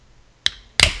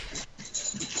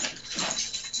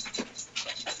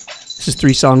is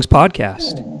Three Songs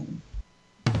Podcast.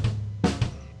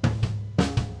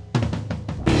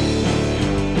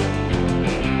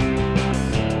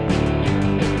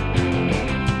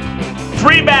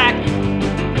 Three back.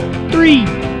 Three.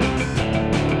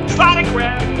 Sonic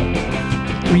rap.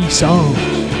 Three songs.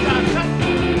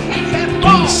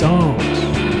 Three songs.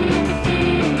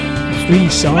 Three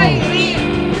songs.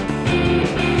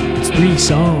 It's three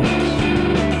songs.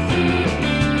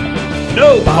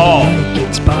 No Bob call. and Mike,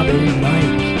 it's Bob and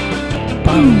Mike.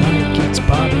 Bob and Mike, it's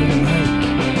Bob and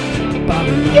Mike. Bob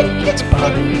and Mike, it's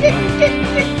Bob and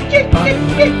Mike. Bob and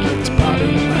Mike, it's Bob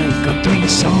and Mike. On three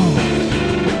songs.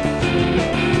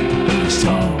 Three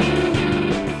songs.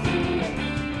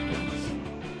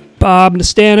 Bob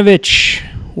Nastanovich,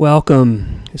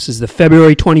 welcome. This is the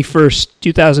February 21st,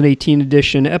 2018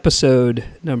 edition, episode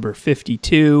number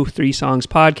 52, Three Songs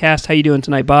Podcast. How you doing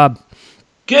tonight, Bob?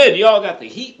 Good. You all got the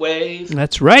heat wave.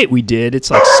 That's right, we did.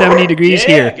 It's like 70 degrees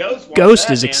Yeah, here. wants Ghost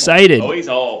that, is man. excited. Oh, he's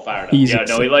all fired up. He's No,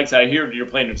 excited. he likes. I hear you're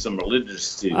playing some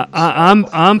religious tunes.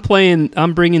 I'm bringing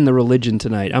the religion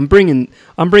tonight. I'm bringing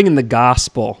the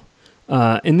gospel.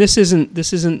 And this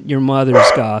isn't your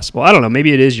mother's gospel. I don't know,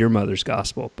 maybe it is your mother's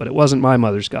gospel, but it wasn't my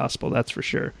mother's gospel, that's for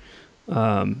sure.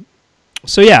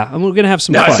 So yeah, we're gonna have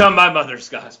some No, fun. it's not my mother's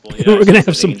gospel. You know, We're gonna it's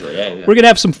have an some. angel. Yeah. We're gonna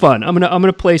have some fun. I'm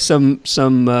gonna play some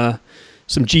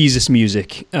Jesus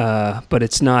music, but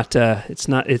it's not.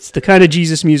 It's the kind of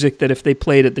Jesus music that if they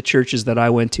played at the churches that I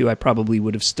went to, I probably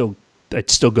would have I'd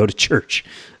still go to church.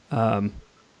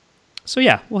 So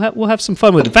yeah, we'll have some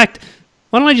fun with it. In fact,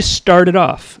 why don't I just start it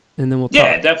off and then we'll talk.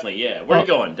 Yeah, definitely. Yeah. Where are you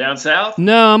going? Down south?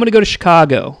 No, I'm gonna go to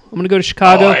Chicago.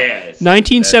 Oh, yeah.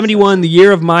 1971, the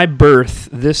year of my birth.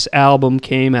 This album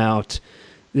came out.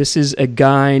 This is a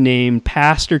guy named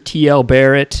Pastor T.L.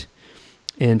 Barrett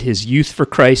and his Youth for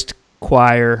Christ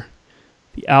choir.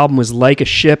 The album was Like a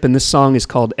Ship, and this song is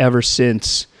called Ever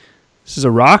Since. This is a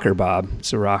rocker, Bob.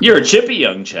 It's a rocker. You're a chippy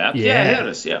young chap. Yeah. I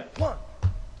noticed. Yeah. 1,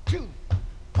 2,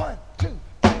 1,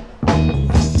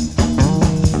 2.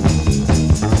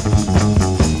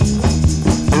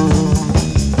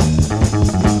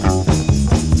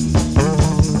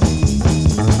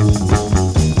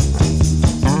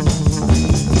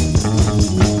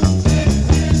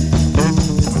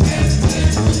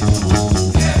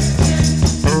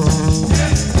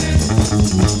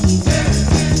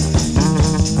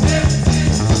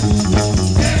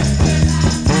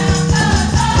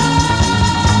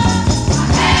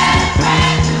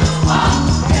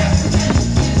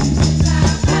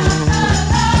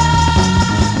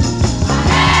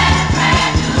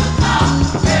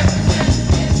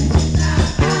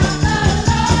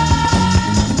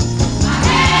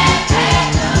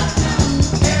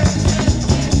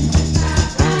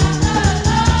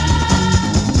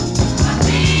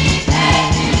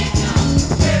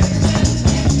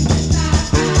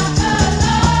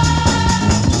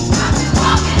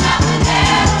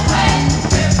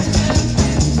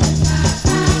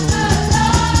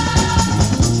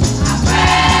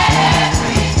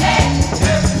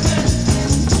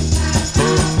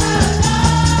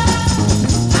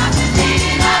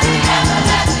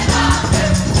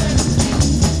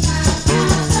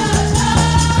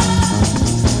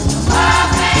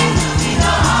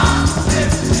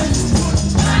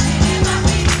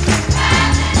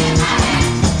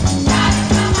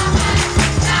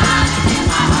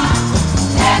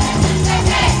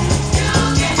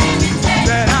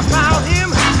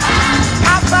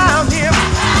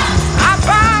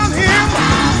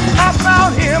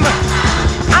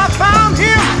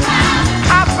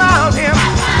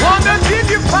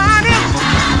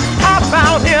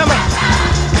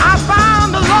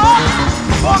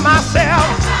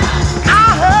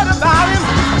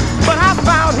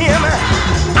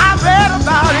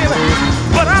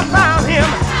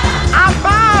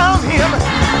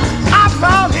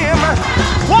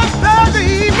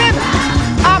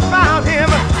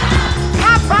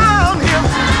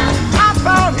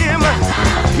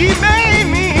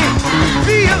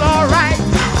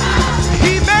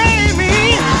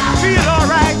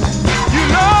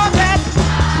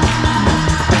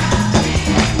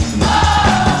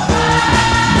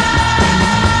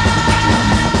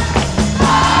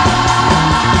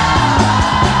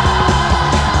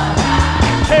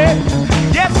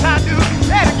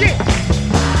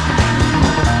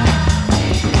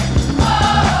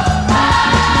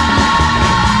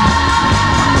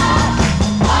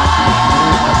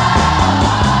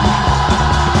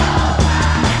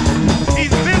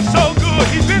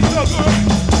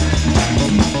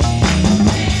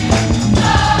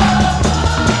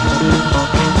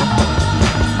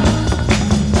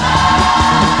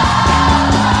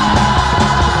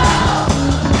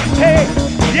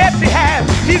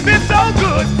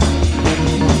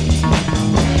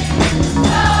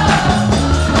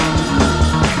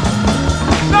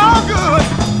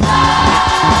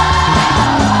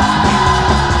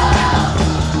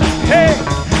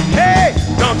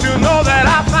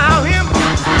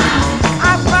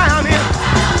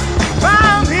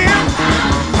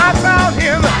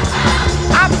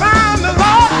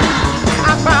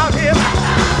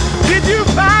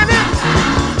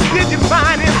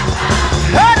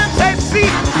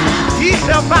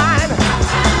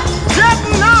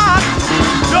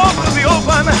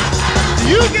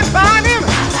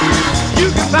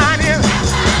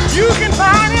 You can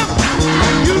find him.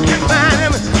 You can find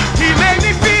him. He made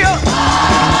me feel.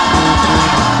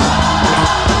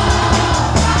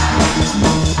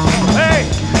 Hey,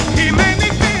 he made me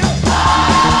feel.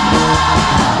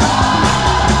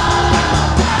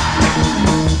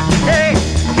 Hey,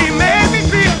 he made me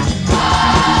feel.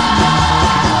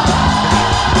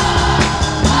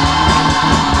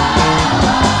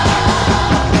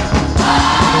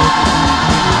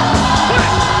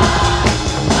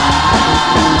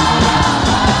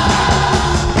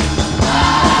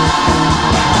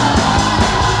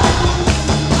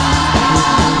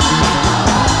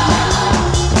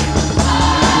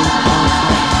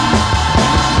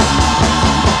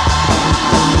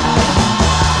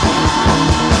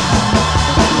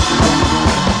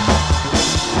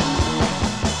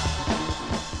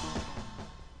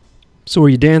 So were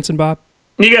you dancing, Bob?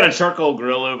 You got a charcoal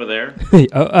grill over there?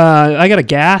 I got a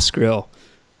gas grill.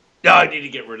 No, I need to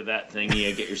get rid of that thing.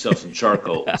 Yeah, get yourself some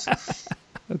charcoals.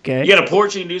 Okay. You got a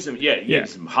porch, you can do some. Yeah, you Yeah. get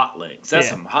some hot links. That's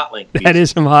Yeah. some hot link. That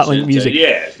is some hot link music.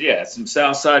 Yeah, some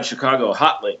South Side Chicago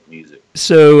hot link music.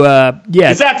 So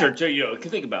yeah, It's after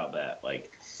think about that,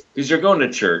 like, because you're going to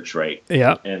church, right?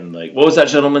 yeah. And like, what was that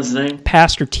gentleman's name?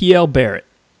 Pastor T.L. Barrett.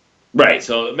 Right.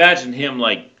 So imagine him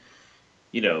like,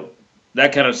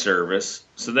 that kind of service.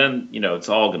 So then, it's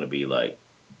all going to be like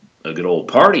a good old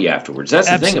party afterwards. That's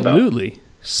the thing about it. Absolutely.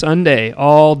 Sunday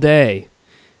all day.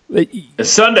 It's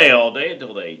Sunday all day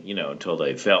until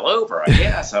they fell over, I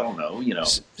guess. I don't know,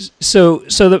 So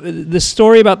the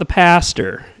story about the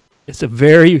pastor,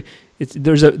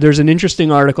 there's an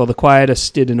interesting article. The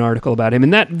Quietist did an article about him,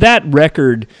 and that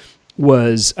record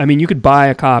was, I mean, you could buy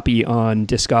a copy on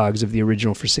Discogs of the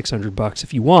original for $600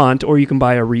 if you want, or you can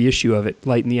buy a reissue of it.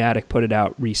 Light in the Attic put it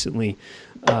out recently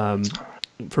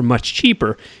for much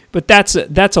cheaper. But that's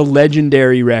a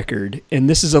legendary record, and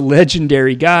this is a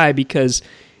legendary guy because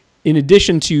in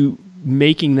addition to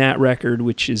making that record,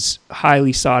 which is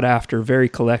highly sought after, very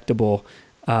collectible,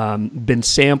 been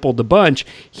sampled a bunch,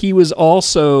 he was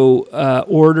also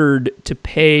ordered to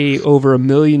pay over $1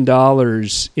 million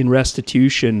in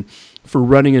restitution for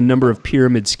running a number of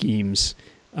pyramid schemes.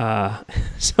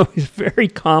 So he's a very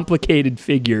complicated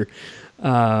figure.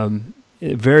 A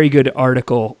very good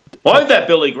article. Well, I think that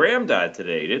Billy Graham died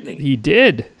today, didn't he? He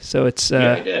did. So it's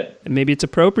Yeah, he did. maybe it's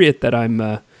appropriate that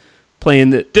I'm playing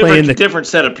the Different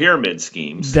set of pyramid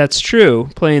schemes. That's true.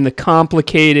 Playing the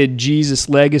complicated Jesus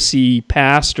legacy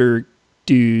pastor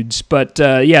dudes, but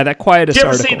yeah, that Quietist Did you ever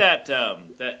article. see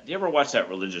that? You ever watch that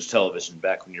religious television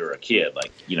back when you were a kid,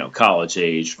 like college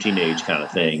age, teenage kind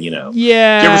of thing? Yeah. Did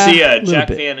you ever see a little Jack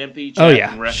bit. Van Impe? Oh Jack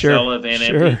yeah, and sure, Rexella Van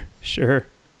Impe? sure.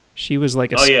 She was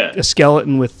like Oh, yeah. a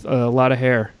skeleton with a lot of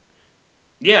hair.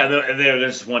 Yeah,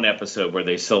 there's one episode where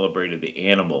they celebrated the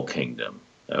animal kingdom.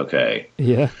 Okay.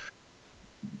 Yeah.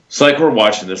 It's like we're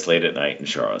watching this late at night in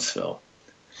Charlottesville.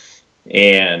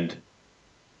 And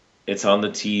it's on the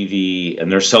TV,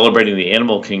 and they're celebrating the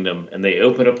animal kingdom, and they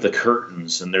open up the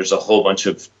curtains, and there's a whole bunch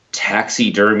of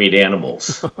taxidermied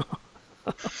animals.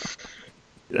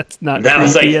 That's not That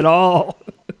was creepy like- at all.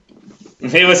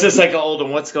 It was just like,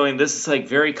 this is like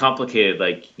very complicated.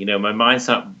 Like, my mind's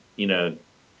not,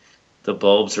 the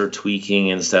bulbs are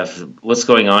tweaking and stuff. What's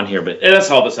going on here? But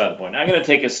that's all beside the point. I'm going to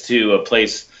take us to a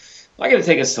place. I'm going to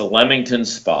take us to Leamington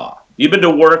Spa. You've been to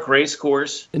Warwick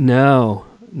Racecourse No,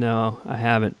 I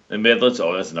haven't. in Midlands?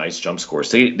 Oh, that's a nice jumps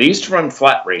course. They used to run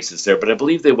flat races there, but I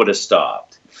believe they would have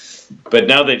stopped. But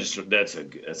now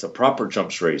that's a proper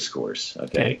jumps race course.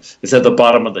 Okay. It's at the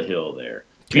bottom of the hill there.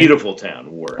 Beautiful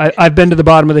town, Warwick. I've been to the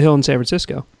bottom of the hill in San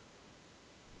Francisco,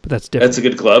 but that's different. That's a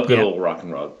good club, good Yeah. old rock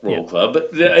and roll club.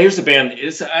 But here's the band.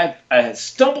 I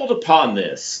stumbled upon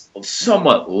this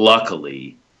somewhat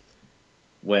luckily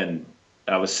when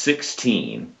I was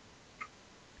 16,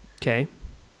 Okay.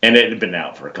 and it had been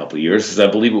out for a couple of years because I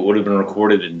believe it would have been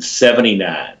recorded in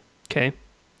 '79. Okay.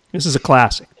 This is a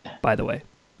classic, by the way,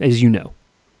 as you know.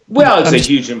 Well, it's I'm a just-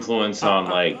 huge influence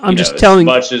on I'm just as telling-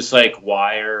 much as like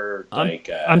Wire.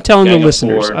 I'm telling the Gang of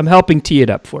listeners. Four. I'm helping tee it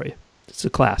up for you. It's a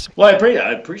classic. Well,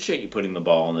 I appreciate you putting the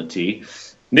ball on the tee.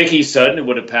 Nicky Sudden, who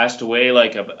would have passed away,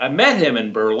 I met him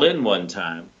in Berlin one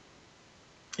time.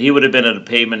 He would have been at a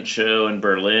Pavement show in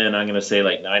Berlin, I'm going to say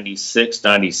like 96,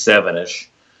 97-ish.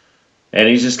 And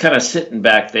he's just kind of sitting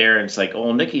back there, and it's like,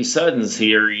 oh, Nicky Sudden's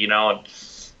here, and,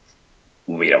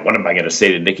 what am I going to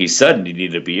say to Nicky Sudden? Do you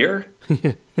need a beer?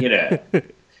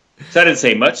 So I didn't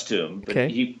say much to him, but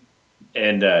Okay.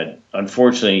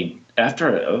 unfortunately,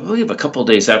 after, I believe a couple of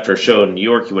days after a show in New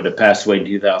York, he would have passed away in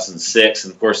 2006.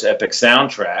 And of course, Epic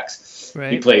Soundtracks.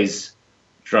 Right. He plays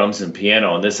drums and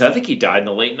piano on this. I think he died in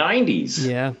the late 90s.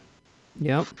 Yeah.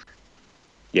 Yep.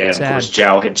 Yeah, and of Sad. course,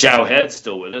 Jow Head's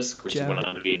still with us. Of course, he Jow. went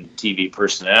on to be TV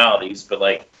personalities. But,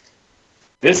 like,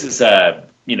 this is,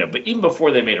 you know, but even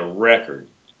before they made a record,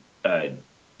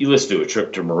 you listen to A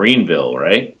Trip to Marineville,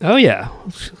 right? Oh yeah,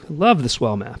 love the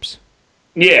Swell Maps.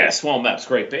 Yeah, Swell Maps,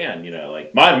 great band. You know,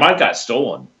 like, mine got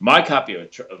stolen. My copy of A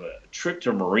Trip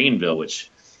to Marineville, which,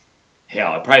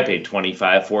 hell, I probably paid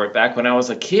 $25 for it back when I was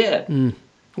a kid.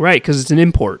 Right, because it's an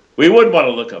import. We wouldn't want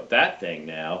to look up that thing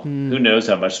now. Who knows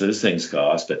how much those things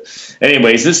cost? But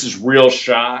anyways, this is Real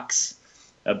Shocks,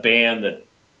 a band that,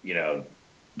 you know,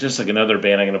 just like another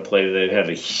band I'm going to play that had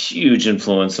a huge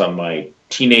influence on my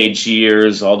teenage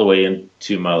years all the way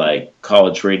into my, like,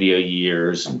 college radio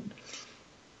years. And,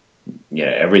 yeah,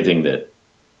 everything that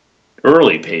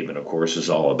early Pavement, of course, is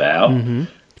all about. Mm-hmm.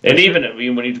 And even, I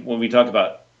mean, when we talk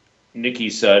about Nicky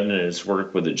Sudden and his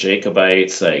work with the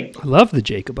Jacobites, like, I love the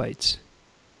Jacobites.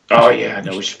 oh yeah,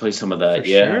 no, we should play some of that.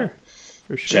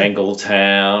 For sure.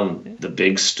 Jangletown, The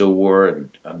Big Store,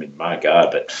 and I mean, my God.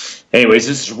 But anyways,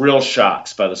 this is Real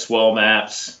Shocks by the Swell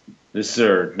Maps. This is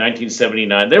their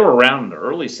 1979. They were around in the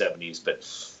early 70s, but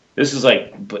this is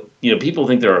like, but you know, people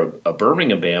think they're a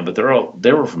Birmingham band, but they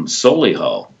were from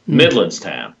Solihull,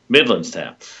 Midlandstown,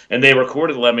 and they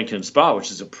recorded Leamington Spa,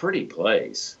 which is a pretty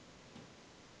place.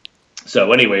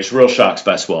 So, anyways, Real Shocks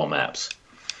by Swell Maps.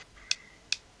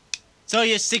 So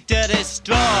you seek to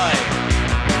destroy.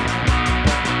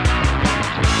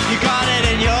 You got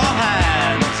it in your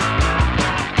hands.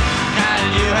 Can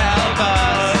you help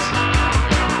us?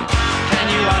 Can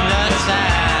you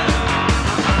understand?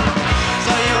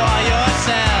 So you are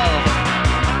yourself.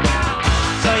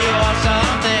 So you are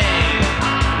something.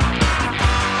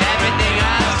 Everything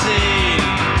I've seen,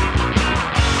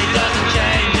 it doesn't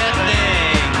change a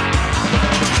thing.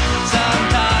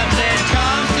 Sometimes it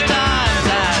comes to times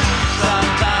and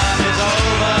sometimes it's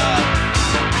over.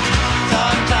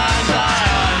 Sometimes I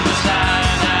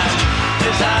understand and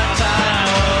is that time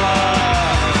over?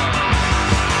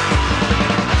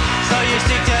 So you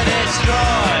seek to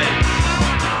destroy.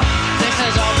 This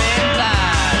has all been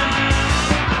planned.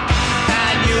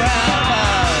 Can you help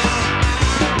us?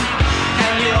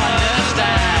 Can you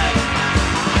understand?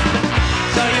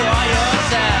 So you are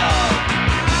yourself.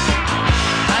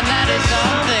 And that is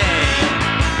something.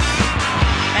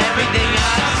 Everything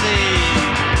I see,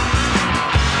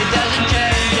 it doesn't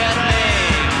change a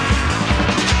thing.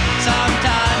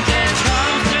 Sometimes it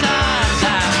comes to times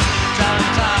and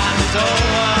sometimes it's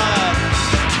over.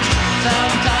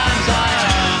 Sometimes I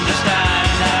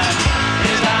understand and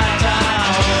is that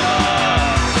time over?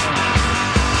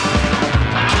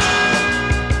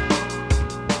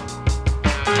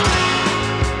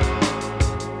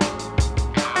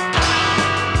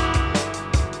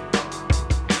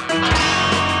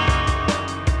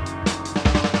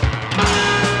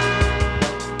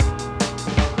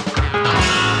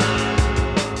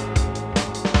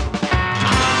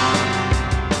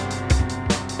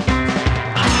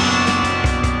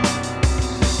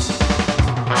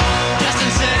 Just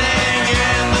in sitting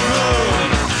in the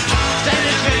room,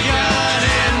 standing figured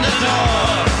in the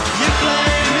door. You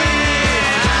claim me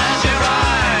as your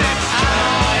right,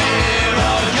 I'm a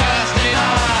hero casting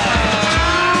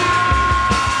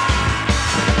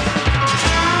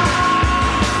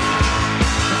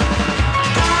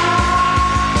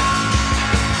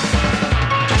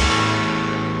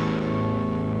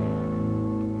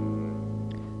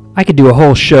I could do a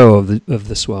whole show of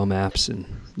the Swell Maps and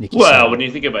Nicky Well, Sudden. when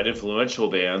you think about influential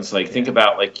bands, like think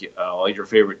about like all your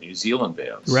favorite New Zealand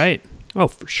bands, Right. Oh,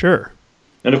 for sure.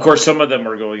 And of course, some of them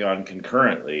are going on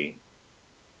concurrently.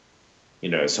 You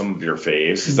know, some of your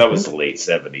faves, because that was the late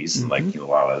 '70s, and like a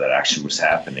lot of that action was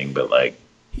happening. But like,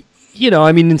 You know,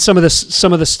 I mean, in some of the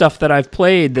stuff that I've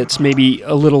played that's maybe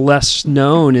a little less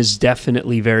known is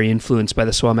definitely very influenced by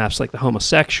the Swell Maps, like the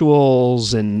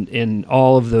Homosexuals and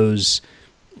all of those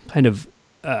kind of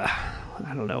I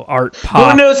don't know, art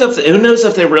pop. who knows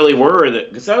if they really were?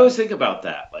 Because I always think about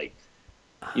that. Like,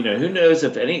 you know, who knows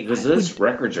if any? Because those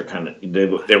records are kind of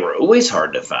they were always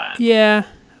hard to find. Yeah,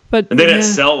 but And they didn't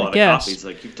sell a I lot of guess. copies.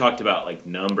 Like you've talked about like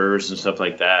numbers and stuff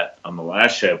like that on the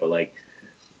last show, but like,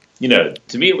 you know,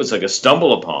 to me it was like a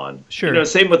stumble upon. Sure. You know,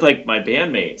 same with like my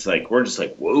bandmates. Like we're just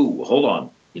like, whoa, hold on.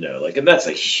 You know, like, and that's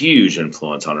a huge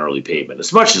influence on early Pavement,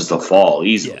 as much as the Fall,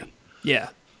 easily. Yeah,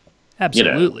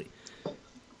 absolutely.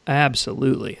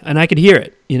 Absolutely. And I could hear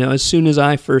it, you know, as soon as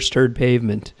I first heard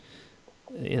Pavement,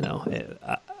 you know,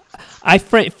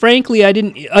 frankly, I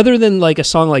didn't, other than like a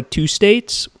song like Two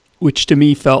States, which to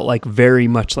me felt like very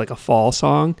much like a fall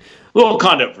song. Well,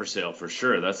 Conduct for Sale, for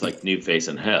sure. That's like New Face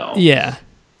in Hell. Yeah.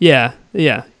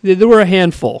 There were a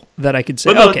handful that I could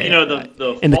say, But okay. you know,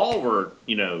 the and Fall were,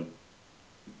 you know,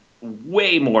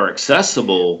 way more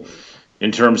accessible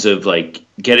in terms of like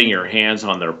getting your hands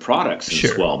on their products and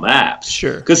Sure. Swell Maps.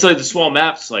 Sure. Because like the Swell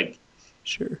Maps, like,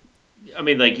 Sure. I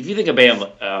mean, like if you think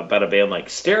about a band like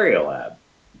Stereolab,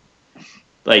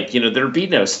 like, you know, there'd be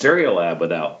no Stereolab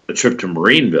without A Trip to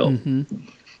Marineville,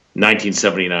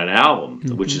 1979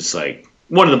 album, which is like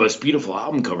one of the most beautiful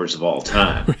album covers of all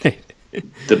time. Right.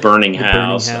 The Burning Burning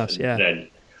House. House, yeah. And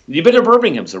you've been to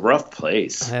Birmingham. It's a rough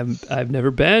place. I've never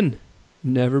been.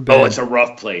 Never been. Oh, it's a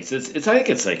rough place. It's I think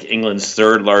it's like England's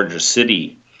third largest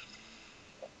city,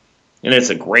 and it's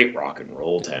a great rock and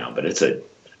roll town. But it's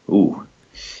ooh.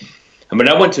 I mean,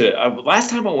 I went to last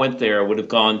time I went there. I would have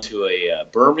gone to a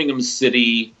Birmingham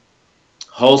City,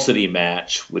 Hull City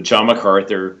match with John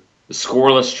MacArthur, the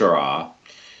scoreless draw.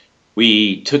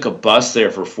 We took a bus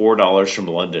there for $4 from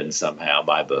London somehow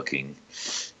by booking.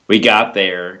 We got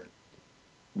there.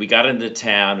 We got into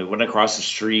town. We went across the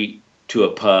street to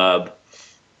a pub.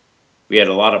 We had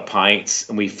a lot of pints,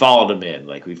 and we followed him in.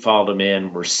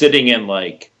 We're sitting in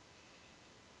like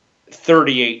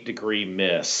 38-degree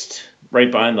mist right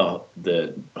behind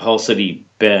the Hull City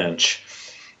bench.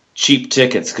 Cheap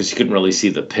tickets because you couldn't really see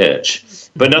the pitch,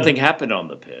 but nothing happened on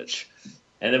the pitch.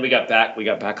 And then we got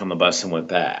back on the bus and went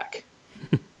back.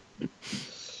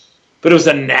 But it was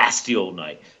a nasty old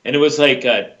night. And it was like,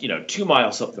 2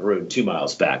 miles up the road, 2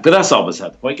 miles back. But that's all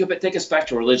beside the point. Take us back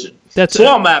to religion.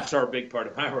 Swell Maps are a big part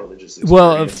of my religious experience.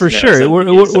 Well, for sure. As a We're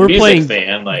music playing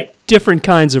fan, like, different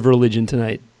kinds of religion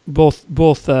tonight. Both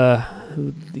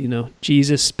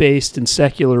Jesus-based and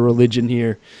secular religion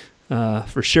here,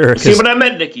 for sure. see, when I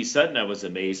met Nicky Sutton, I was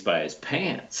amazed by his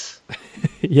pants.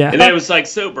 Yeah. And then it was like,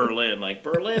 so Berlin. Like,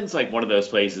 Berlin's like one of those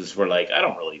places where, like, I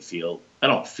don't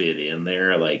fit in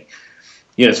there. Like,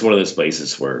 it's one of those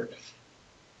places where,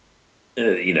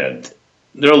 they're a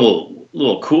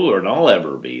little cooler than I'll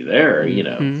ever be there,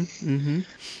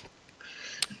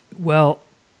 Well,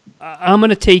 I'm going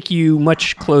to take you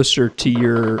much closer to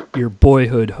your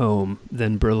boyhood home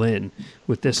than Berlin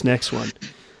with this next one.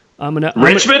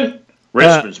 Richmond?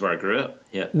 Richmond's where I grew up.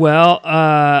 Yeah. Well,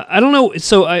 I don't know.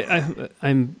 So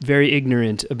I'm very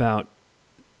ignorant about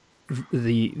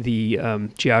the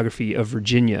geography of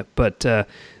Virginia, but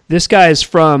this guy is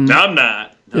from. No, I'm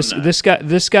not.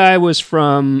 This guy was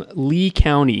from Lee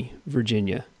County,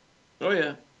 Virginia. Oh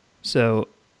yeah. So,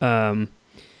 and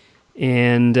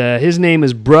his name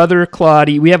is Brother Claude.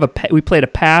 We played a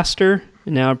pastor,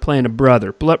 and now we're playing a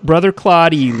brother. Brother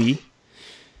Claude Ely.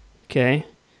 Okay.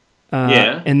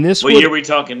 Yeah. And this what year are we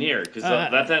talking here? Because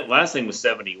that last thing was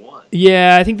 71.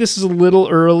 Yeah, I think this is a little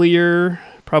earlier,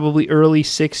 probably early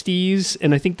 60s,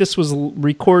 and I think this was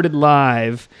recorded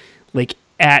live, like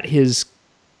at his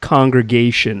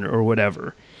congregation or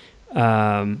whatever. You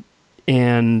gotta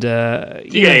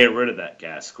get rid of that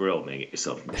gas grill, make it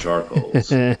yourself some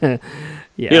charcoals. Yeah,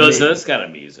 listen, this kind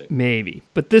of music. Maybe,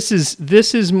 but this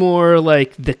is more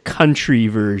like the country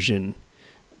version.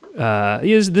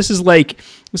 This is like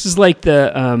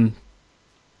the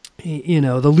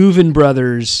the Louvin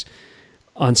Brothers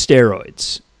on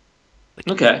steroids.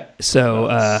 Okay. So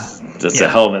that's a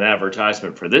hell of an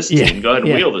advertisement for this team. Go ahead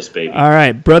and wheel this baby. All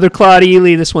right, Brother Claude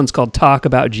Ely. This one's called "Talk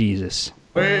About Jesus."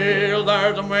 Well,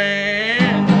 there's a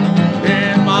man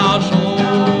in my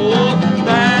soul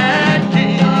that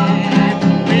keeps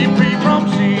me free from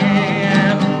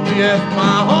sin. Yes,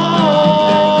 my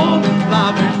whole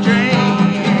life is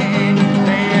changed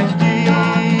and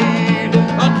still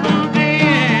unmoved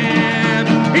in.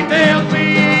 He tells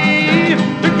me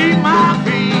to keep my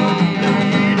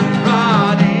feet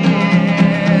right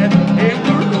in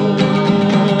the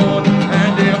Lord,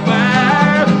 and if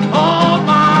I hold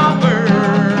my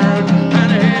word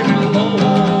and a heavy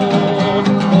load.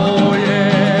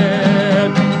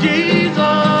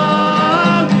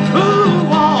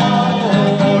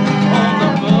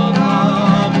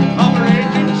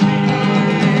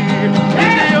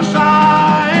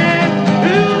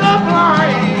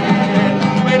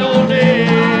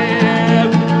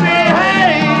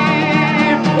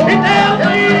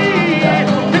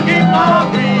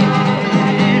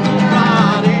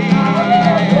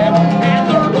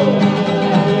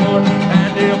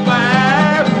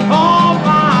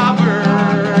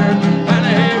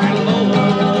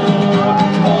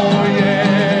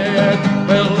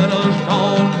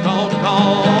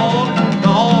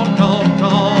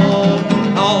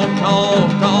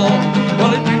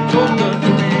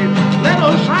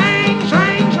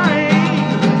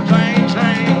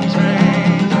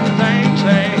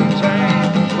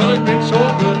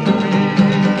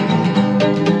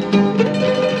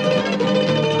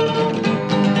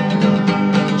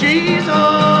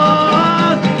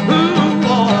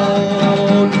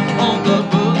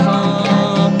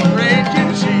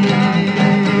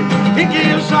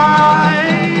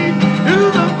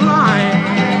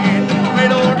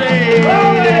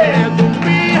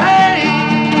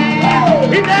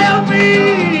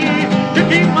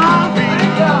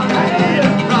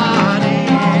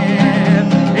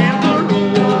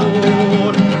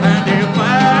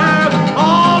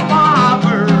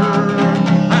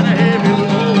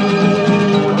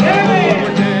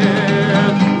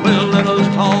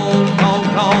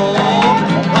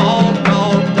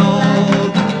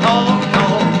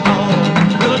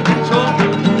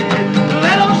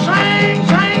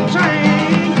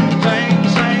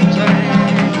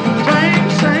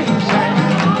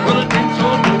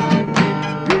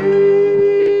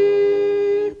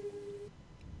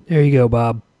 There you go,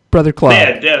 Bob. Brother Claude.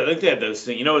 I think they had those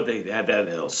things. You know what? They had that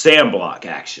little sandblock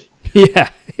action. Yeah.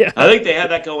 I think they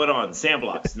had that going on,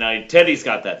 sandblocks. Now, Teddy's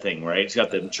got that thing, right? He's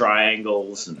got them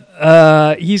triangles.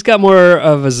 And He's got more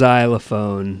of a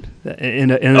xylophone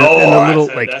and a little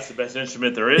that's the best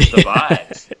instrument there is, the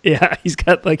vibes. Yeah, he's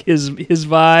got like his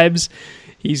vibes.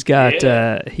 He's got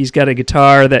a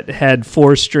guitar that had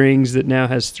 4 strings that now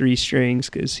has 3 strings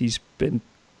because he's been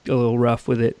a little rough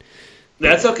with it.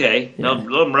 That's okay. Yeah.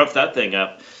 Let him rough that thing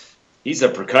up. He's a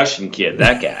percussion kid,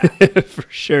 that guy. For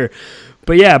sure.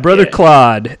 But yeah, Brother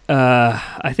Claude,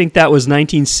 I think that was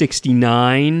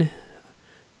 1969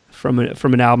 from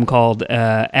an album called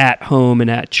At Home and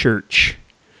At Church.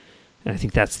 And I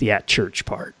think that's the At Church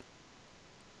part.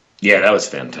 Yeah, that was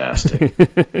fantastic.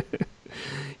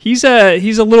 He's a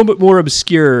little bit more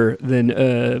obscure than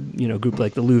a group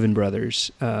like the Louvin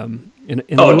Brothers.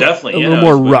 Definitely. A little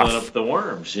more rough. Up the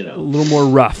worms, A little more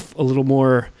rough. A little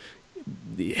more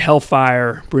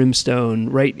hellfire, brimstone,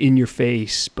 right in your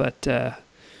face. But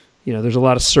there's a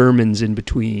lot of sermons in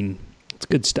between. It's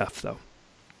good stuff, though.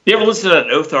 You ever listen to that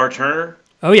Othar Turner?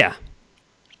 Oh yeah.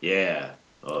 Yeah.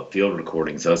 Field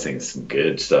recordings. Those things, some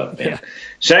good stuff, man. Yeah.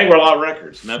 Shangri-La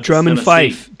Records. Memphis, Drum and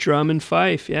Tennessee.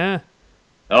 fife. Yeah.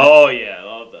 Oh yeah,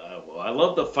 I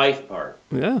love the fife part.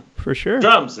 Yeah, for sure.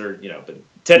 Drums are, but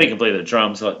Teddy can play the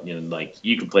drums, like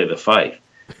you can play the fife.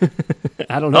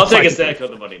 I don't know. I'll take us to Echo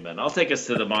the Money Men. I'll take us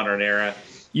to the modern era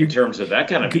in terms of that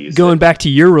kind of music. Going back to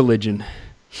your religion.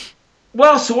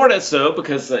 Well, sort of so,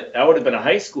 because I would have been a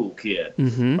high school kid.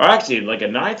 Mm-hmm. Or actually, like a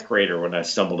 9th grader when I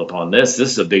stumbled upon this.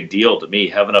 This is a big deal to me,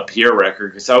 Heaven Up Here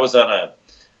record, because I was on a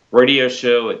radio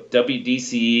show at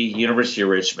WDCE, University of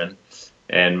Richmond,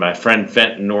 and my friend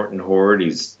Fenton Norton Horde,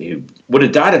 he would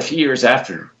have died a few years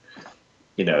after,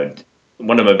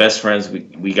 one of my best friends,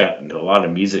 we got into a lot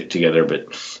of music together, but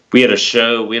we had a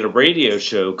radio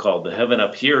show called the Heaven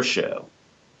Up Here Show.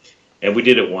 And we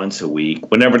did it once a week,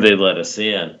 whenever they let us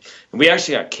in. And we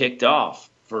actually got kicked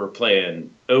off for playing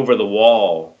Over the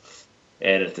Wall.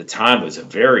 And at the time, it was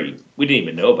we didn't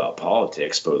even know about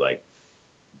politics, but like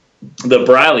the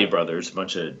Briley brothers, a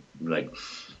bunch of like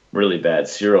really bad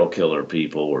serial killer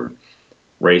people, were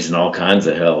raising all kinds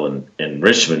of hell in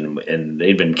Richmond, and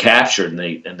they'd been captured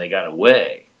and they got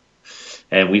away.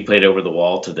 And we played Over the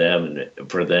Wall to them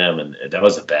and for them, and that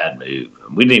was a bad move.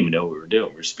 We didn't even know what we were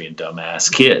doing. We were just being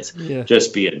dumbass kids. Yeah.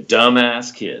 Just being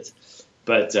dumbass kids.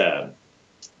 But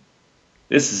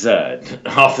this is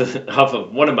off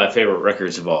of one of my favorite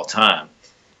records of all time.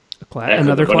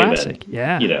 Another classic.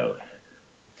 Yeah.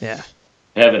 Yeah.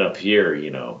 Heaven Up Here,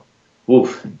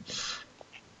 Oof.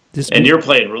 And you're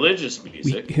playing religious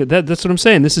music. That's what I'm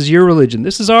saying. This is your religion.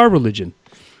 This is our religion.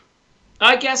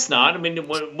 I guess not. I mean,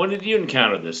 when did you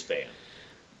encounter this band?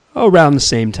 Oh, around the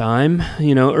same time,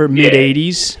 or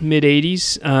mid-'80s.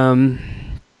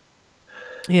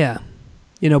 Yeah.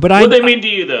 But what do they mean to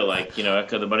you, though? Like,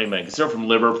 Echo the Money Men, because they're from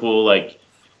Liverpool. Like,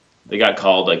 they got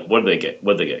called, like, what did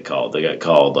they get called? They got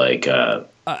called, like, the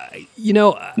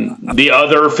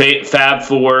other Fab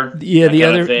Four. Yeah,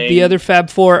 the other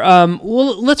Fab Four.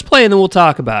 Well, let's play and then we'll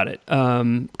talk about it.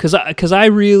 Because I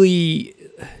really,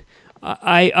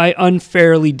 I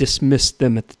unfairly dismissed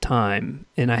them at the time,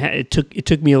 and it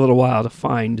took me a little while to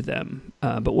find them.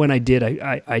 But when I did,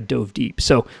 I dove deep.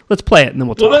 So let's play it and then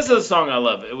we'll talk. Well, this is a song I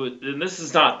love. And this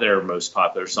is not their most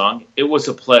popular song. It Was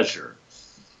a Pleasure.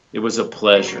 It Was a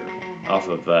Pleasure off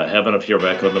of Heaven Up Here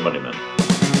by Echo the Money Men.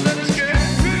 Let's get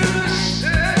rid of the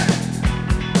shit.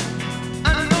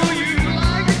 I know you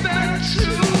like that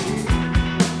too.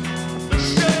 The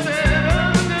stuff that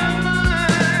undermines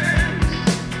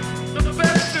the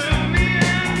best of me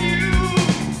and you.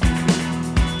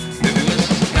 It was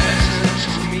a pleasure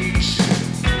to meet you.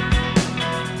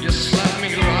 You slapped me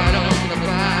right on the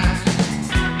back.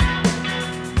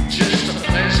 Just a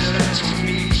pleasure to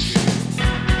meet you.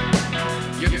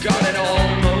 You got it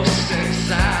almost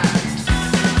exact.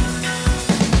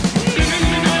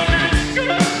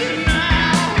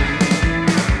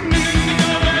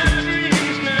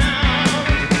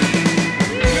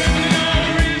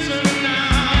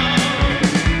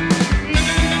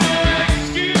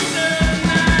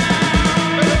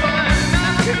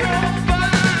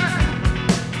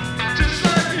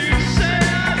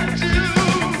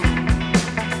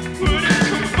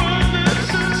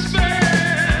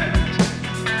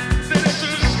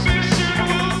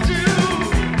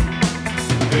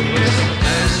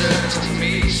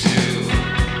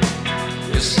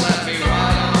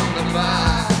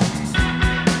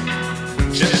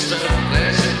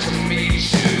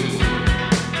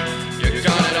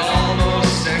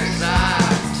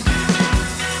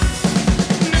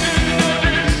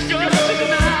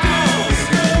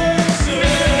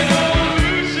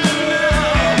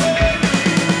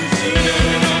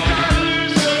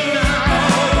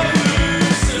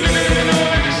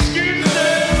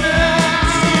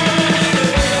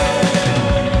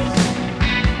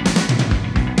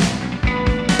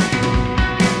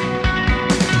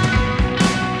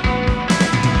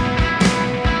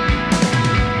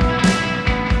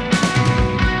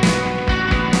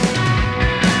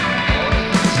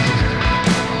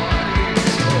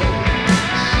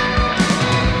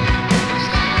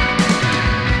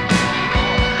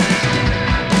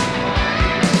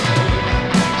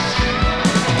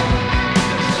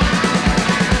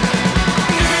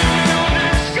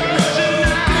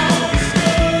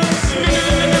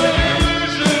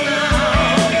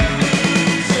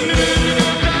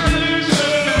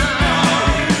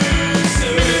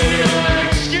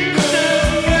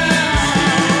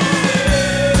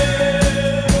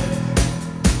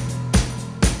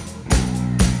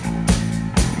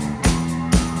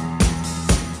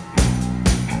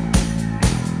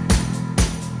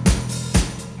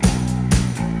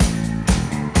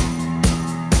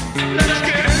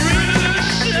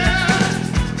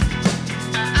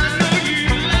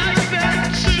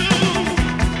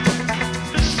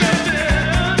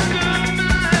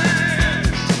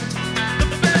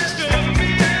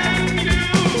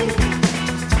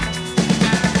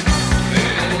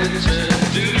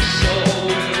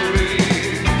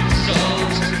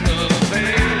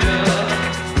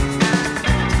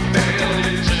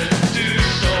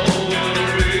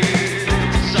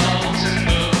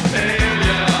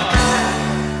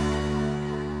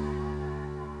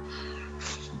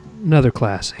 Another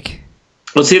classic.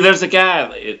 Well, see, there's a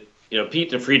guy,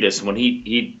 Pete DeFreitas, when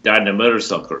he died in a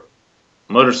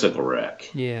motorcycle wreck,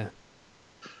 Yeah.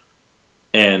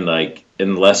 and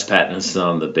Les Pattinson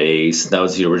on the bass. That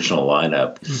was the original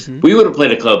lineup. Mm-hmm. We would have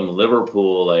played a club in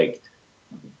Liverpool,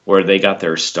 where they got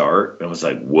their start, and it was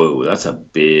like, whoa, that's a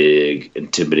big,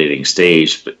 intimidating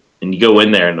stage. And you go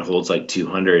in there, and it holds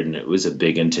 200, and it was a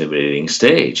big, intimidating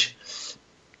stage.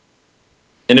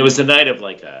 And it was the night of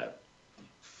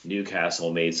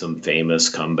Newcastle made some famous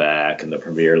comeback in the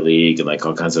Premier League, and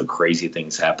all kinds of crazy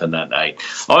things happened that night.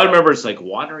 All I remember is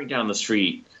wandering down the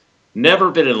street.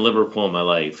 Never been in Liverpool in my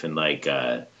life, and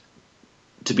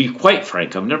to be quite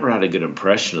frank, I've never had a good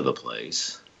impression of the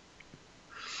place.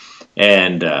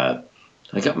 And I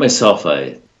got myself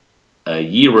a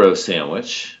gyro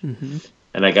sandwich, Mm-hmm.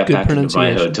 and I got Good back into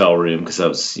my pronunciation. hotel room because I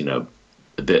was,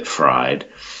 a bit fried,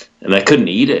 and I couldn't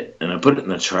eat it, and I put it in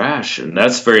the trash, and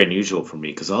that's very unusual for me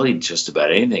because I'll eat just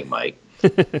about anything, Mike,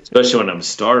 especially when I'm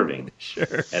starving.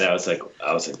 Sure. And I was like,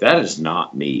 that is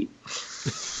not meat,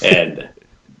 and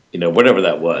whatever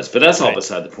that was, but that's all Right.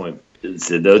 beside the point.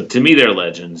 To me, they're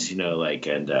legends, and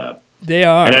They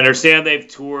are. and I understand they've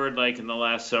toured in the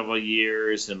last several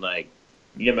years, and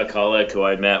Ian McCulloch, who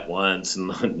I met once in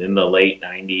the late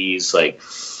 '90s,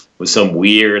 with some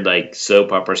weird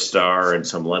soap opera star in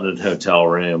some London hotel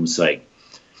rooms, the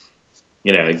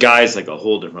guy's a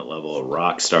whole different level of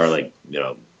rock star,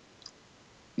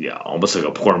 almost like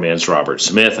a poor man's Robert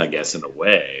Smith, I guess, in a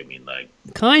way. I mean,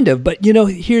 Kind of, but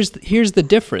here's the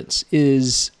difference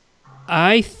is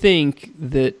I think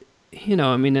that, and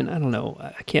I don't know,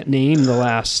 I can't name the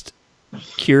last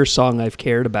Cure song I've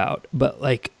cared about, but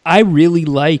I really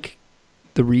like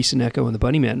the recent Echo and the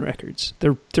Bunnymen records.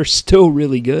 They're still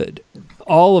really good.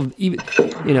 All of even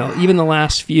the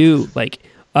last few,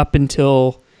 up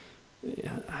until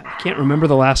I can't remember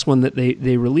the last one that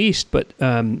they released, but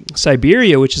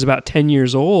Siberia, which is about 10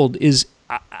 years old, is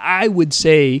I would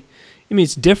say,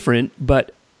 it's different,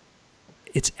 but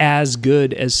it's as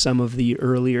good as some of the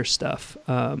earlier stuff.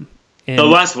 And, the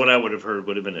last one I would have heard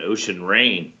would have been Ocean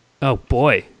Rain. oh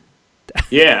boy,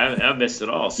 Yeah, I missed it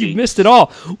all. See, you missed it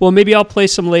all. Well, maybe I'll play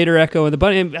some later Echo and the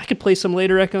Bunny. I could play some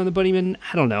later Echo and the Bunnymen.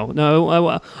 I don't know. No,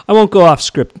 I won't go off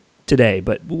script today,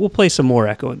 but we'll play some more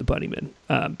Echo and the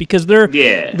Bunnymen because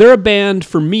they're a band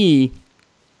for me.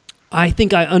 I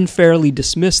think I unfairly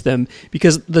dismissed them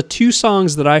because the two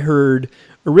songs that I heard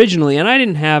originally, and I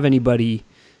didn't have anybody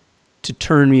to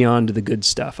turn me on to the good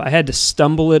stuff. I had to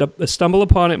stumble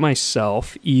upon it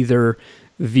myself, either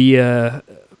via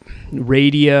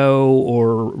radio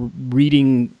or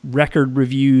reading record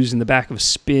reviews in the back of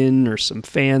Spin or some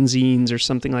fanzines or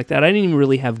something like that. I didn't even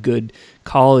really have good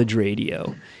college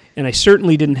radio, and I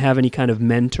certainly didn't have any kind of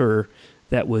mentor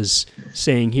that was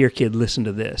saying, "Here, kid, listen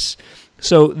to this."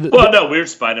 So, no, we were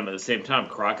spying them at the same time.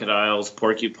 Crocodiles,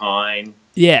 Porcupine.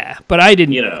 yeah, but I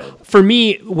didn't. For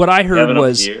me, what I heard Heaven Up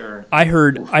was Here. I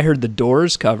heard the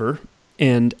Doors cover,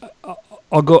 and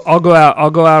I'll go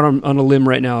out on a limb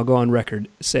right now. I'll go on record,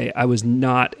 say I was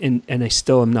not, and I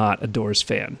still am not a Doors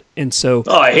fan, and so.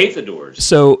 Oh, I hate the Doors.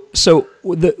 So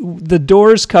the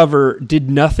Doors cover did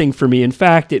nothing for me. In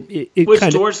fact, it Which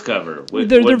kind of Doors cover? What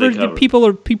they cover?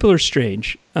 people are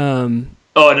strange.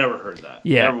 Oh, I never heard that.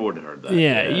 Yeah. Never would have heard that.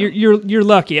 Yeah, you're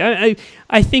lucky.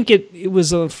 I think it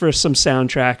was for some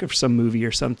soundtrack of some movie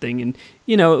or something, and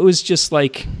it was just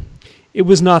it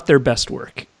was not their best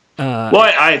work. Well,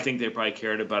 I think they probably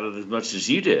cared about it as much as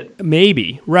you did.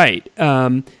 Maybe, right.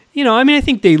 I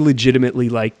think they legitimately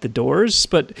liked the Doors,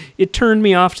 but it turned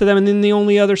me off to them. And then the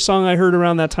only other song I heard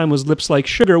around that time was Lips Like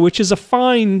Sugar, which is a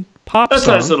fine pop That's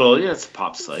song. a nice little, it's a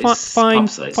pop slice.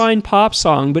 Fine pop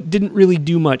song, but didn't really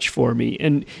do much for me.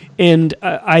 And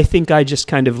I think I just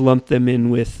kind of lumped them in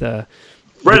with...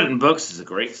 Bread and Books is a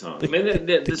great song.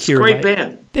 It's a Cure, great right?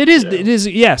 band. It is,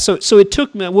 yeah. So it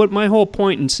took me, what my whole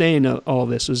point in saying all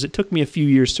this was it took me a few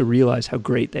years to realize how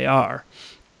great they are.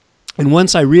 And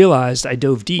once I realized, I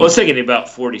dove deep. Well, it's taking you about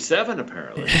 47,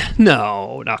 apparently.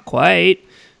 No, not quite.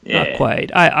 Yeah. Not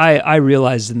quite. I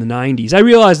realized in the 90s. I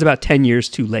realized about 10 years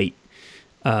too late.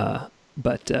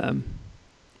 But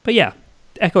yeah,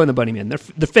 Echo and the Bunnymen.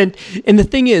 And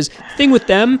the thing with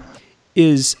them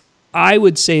is I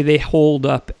would say they hold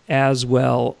up as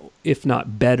well, if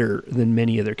not better, than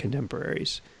many of their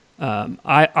contemporaries.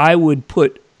 I would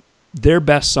put their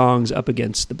best songs up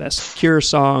against the best Cure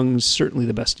songs, certainly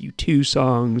the best U2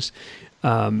 songs,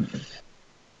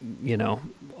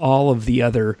 all of the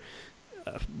other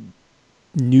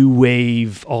new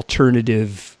wave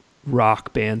alternative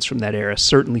rock bands from that era,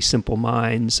 certainly Simple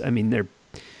Minds. I mean, they're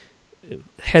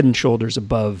head and shoulders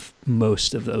above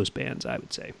most of those bands, I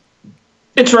would say.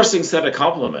 Interesting set of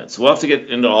compliments. We'll have to get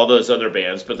into all those other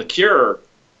bands, but The Cure.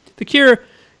 The Cure.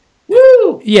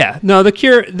 Woo! Yeah, no, The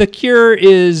Cure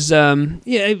is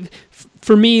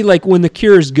for me, like when The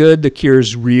Cure is good, The Cure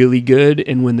is really good,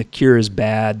 and when The Cure is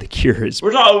bad, The Cure is.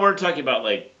 We're talking about,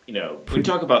 like, you know, we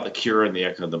talk about The Cure and the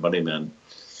Echo and the Bunnymen.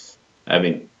 I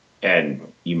mean,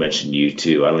 and you mentioned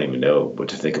U2. I don't even know what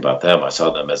to think about them. I saw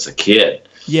them as a kid.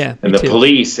 Yeah, and me the too.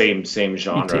 Police, same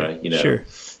genre. You know, sure.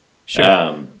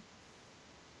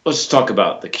 Let's talk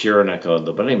about The Cure and Echo and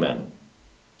the Bunnymen.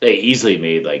 They easily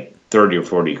made like 30 or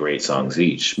 40 great songs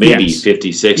each. Maybe Yes.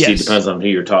 50, 60, Yes. depends on who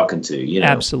you're talking to, you know.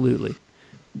 Absolutely.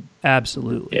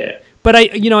 Yeah. But I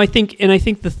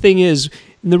think the thing is,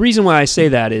 and the reason why I say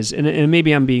that is, and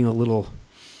maybe I'm being a little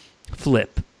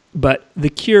flip, but The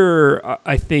Cure,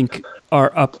 I think,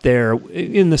 are up there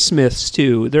in the Smiths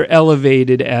too. They're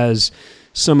elevated as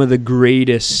some of the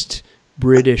greatest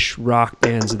British rock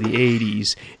bands of the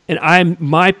 80s. And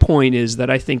my point is that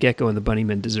I think Echo and the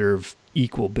Bunnymen deserve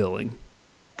equal billing.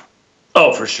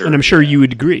 Oh, for sure. And I'm sure you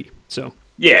would agree. So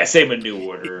yeah, same with New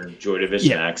Order and Joy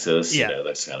Division, Yeah. Axis, Yeah. you know,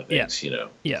 those kind of things, you know.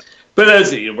 yeah. But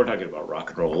as you know, we're talking about rock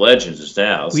and roll legends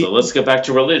now, so let's get back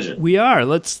to religion. We are.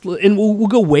 We'll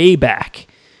go way back.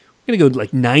 We're going to go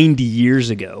like 90 years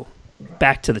ago,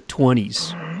 back to the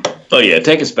 20s. Oh yeah,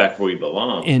 take us back where we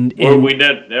belong, where we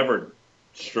never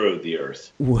strode the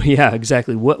earth. Well, yeah,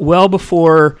 exactly. Well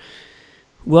before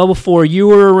you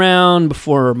were around,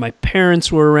 before my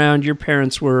parents were around, your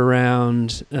parents were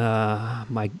around. I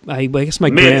guess my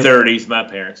mid-30s. My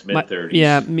parents mid-30s.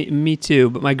 Yeah, me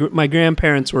too. But my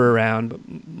grandparents were around.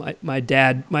 But my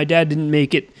dad didn't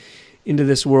make it into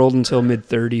this world until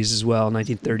mid-30s as well,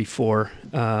 1934.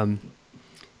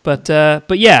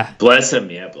 But yeah. Bless him.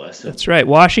 Yeah, bless him. That's right.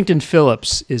 Washington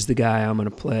Phillips is the guy I'm going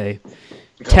to play.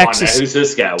 Texas. Who's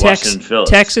this guy? Washington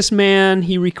Phillips. Texas man.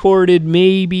 He recorded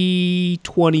maybe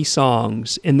 20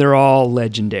 songs, and they're all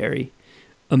legendary,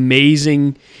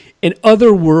 amazing, and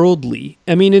otherworldly.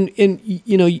 I mean, and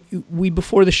you know, we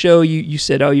before the show, you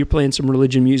said, "Oh, you're playing some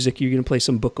religion music. You're going to play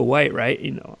some Book of White, right?"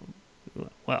 You know,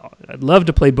 well, I'd love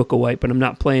to play Book of White, but I'm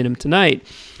not playing him tonight.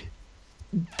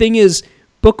 Thing is,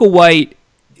 Book of White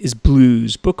is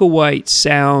blues. Book of White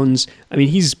sounds. I mean,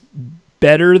 he's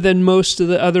better than most of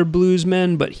the other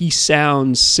bluesmen, but he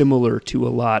sounds similar to a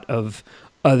lot of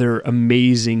other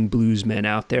amazing bluesmen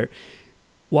out there.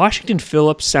 Washington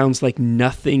Phillips sounds like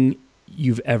nothing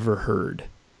you've ever heard.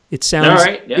 It sounds all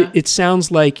right, yeah. it sounds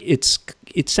like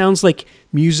it sounds like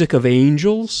music of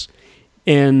angels.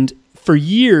 And for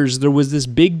years there was this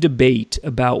big debate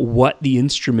about what the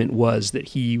instrument was that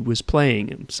he was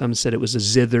playing. And some said it was a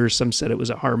zither, some said it was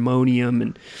a harmonium,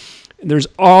 and there's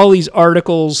all these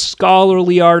articles,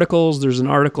 scholarly articles. There's an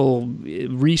article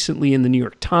recently in the New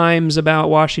York Times about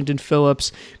Washington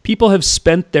Phillips. People have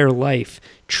spent their life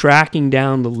tracking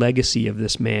down the legacy of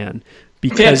this man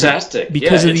because Fantastic.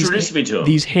 Because yeah, of introduce me to him.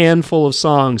 these handful of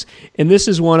songs. And this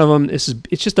is one of them. It's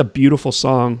just a beautiful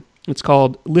song. It's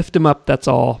called "Lift 'Em Up, That's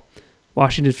All."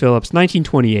 Washington Phillips,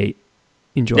 1928.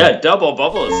 Enjoy. Yeah, double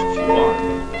bubble us if you want.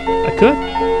 I could.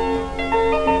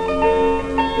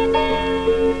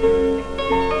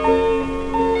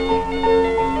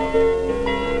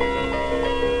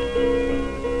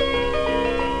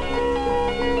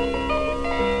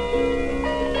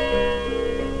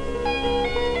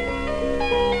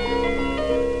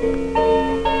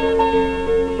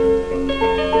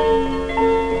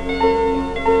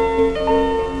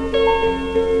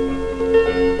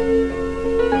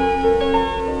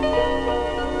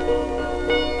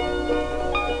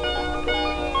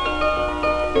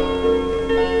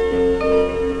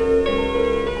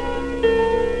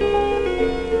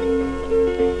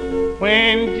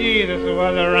 When Jesus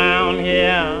was around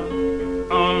here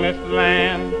on this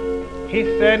land, he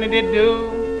said he did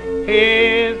do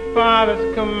his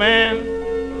Father's command,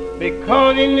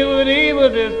 because he knew that he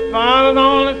was his Father's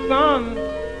only Son.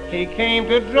 He came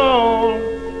to draw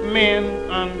men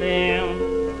unto him.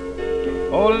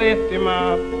 Oh, lift him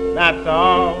up, that's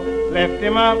all. Lift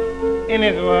him up in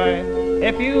his word.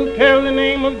 If you tell the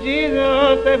name of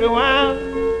Jesus every while,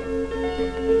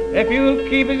 if you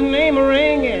keep his name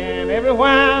ringing every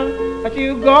while that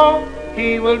you go,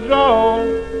 he will draw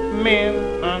men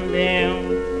unto him.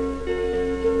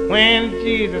 When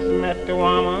Jesus met the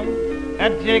woman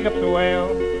at Jacob's well,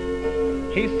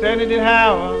 he said he did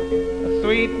have a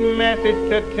sweet message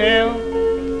to tell.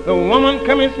 The woman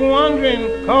coming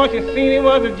wondering, cause she seen he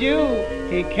was a Jew.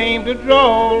 He came to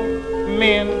draw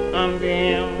men unto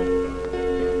him.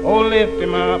 Oh, lift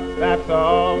him up, that's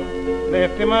all.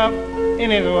 Lift him up in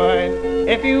his word.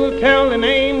 If you will tell the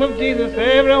name of Jesus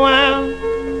every while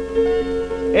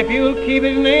If you'll keep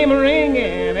his name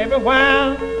ringing every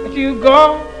while that you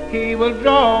go, he will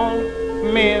draw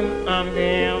men unto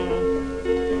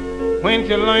him. When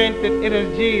she learned that it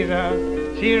is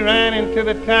Jesus, she ran into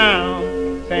the town,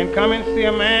 saying, come and see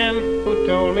a man who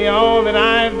told me all that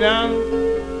I've done.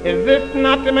 Is this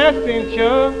not the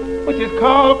messenger which is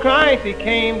called Christ? He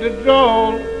came to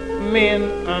draw men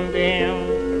unto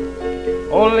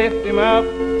him. Oh, lift him up,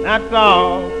 that's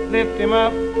all. Lift him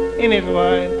up in his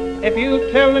word. If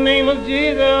you'll tell the name of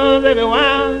Jesus every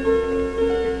while,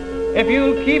 if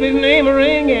you'll keep his name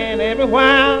ringing every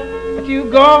while that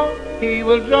you go, he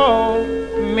will draw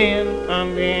men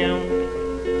unto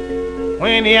him.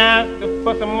 When he asked her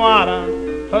for some water,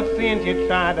 her sin she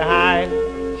tried to hide.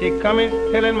 She come and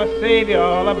telling my Savior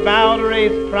all about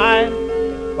race pride.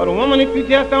 But woman, if you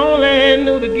just only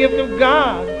knew the gift of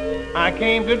God, I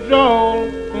came to draw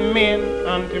men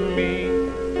unto me.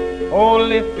 Oh,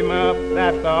 lift him up,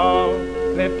 that's all.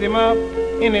 Lift him up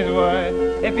in his word.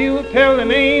 If you tell the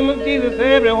name of Jesus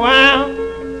every while,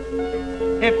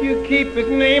 if you keep his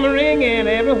name ringing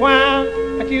every while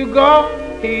that you go,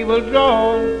 he will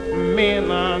draw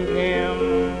men unto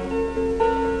him.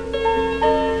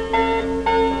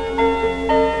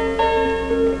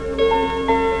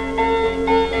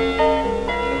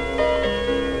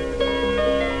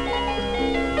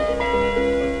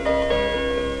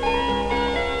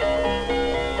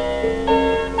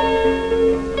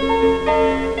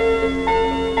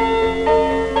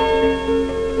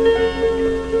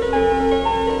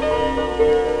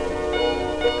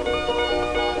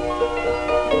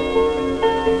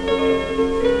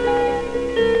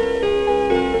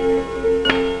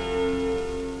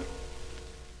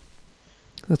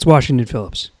 That's Washington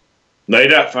Phillips. No, you're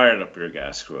not firing up your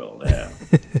gas grill now.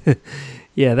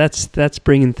 Yeah, that's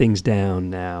bringing things down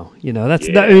now. You know, that's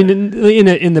Yeah. I mean,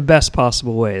 in the best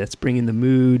possible way. That's bringing the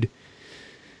mood.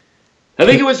 I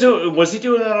think it was he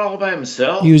doing that all by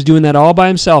himself? He was doing that all by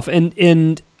himself,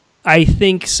 and I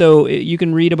think so. You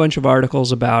can read a bunch of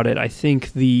articles about it. I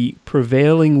think the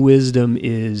prevailing wisdom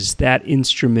is that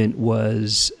instrument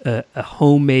was a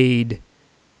homemade,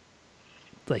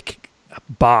 like, a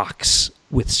box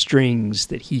with strings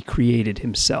that he created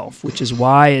himself, which is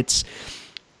why it's,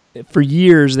 for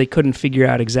years they couldn't figure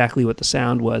out exactly what the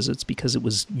sound was. It's because it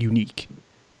was unique.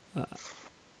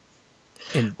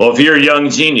 Well, if you're a young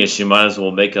genius, you might as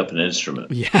well make up an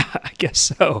instrument. Yeah, I guess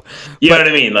so. You know what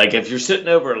I mean? Like if you're sitting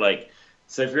over, like,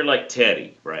 so if you're like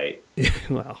Teddy, right?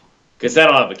 Well, Because I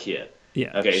don't have a kid.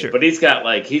 yeah, Okay, sure. but he's got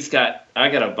vibes,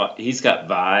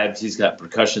 he's got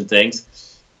percussion things.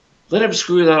 Let him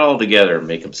screw that all together and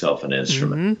make himself an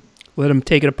instrument. Mhm. Let him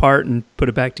take it apart and put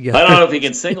it back together. I don't know if he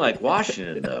can sing like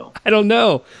Washington though. I don't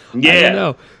know. I Yeah. don't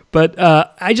know. But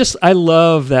I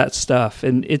love that stuff,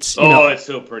 and it's you know, It's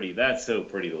so pretty. That's so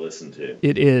pretty to listen to.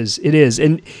 it is,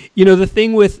 and you know the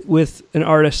thing with an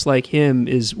artist like him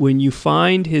is when you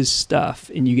find his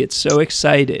stuff and you get so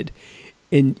excited,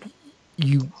 and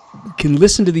you can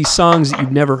listen to these songs that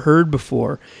you've never heard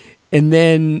before, and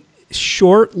then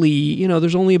shortly, you know,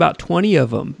 there's only about 20 of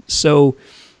them, so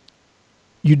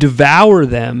you devour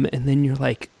them, and then you're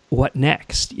like, what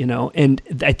next, you know? And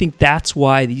I think that's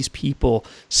why these people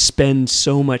spend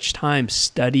so much time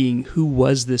studying who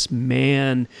was this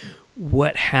man,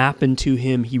 what happened to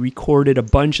him. He recorded a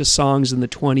bunch of songs in the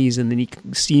 20s and then he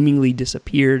seemingly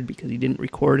disappeared because he didn't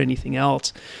record anything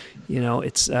else. You know,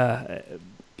 it's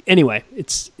anyway,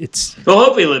 it's Well,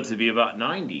 hope he lived to be about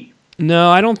 90. no,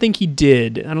 I don't think he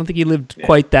did. I don't think he lived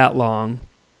quite that long.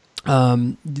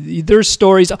 There's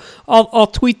stories. I'll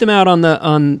tweet them out on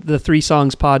the 3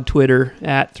 Songs Pod Twitter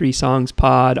at 3 Songs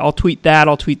Pod. I'll tweet that.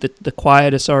 I'll tweet the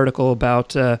Quietus article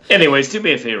about Anyways, do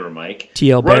me a favor, Mike.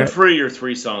 T.L. Run Barrett. through your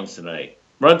 3 songs tonight.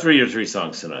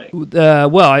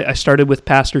 Well, I started with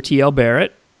Pastor T.L.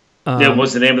 Barrett. yeah,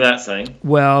 what's the name of that thing?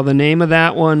 Well, the name of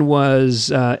that one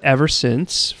was Ever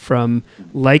Since, from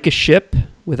Like a Ship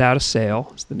Without a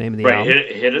Sail. Is the name of the Right, album.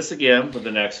 hit us again with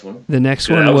the next one. The next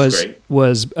Yeah, one that was great.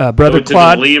 Brother Go to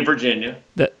Claude. Lee, Virginia.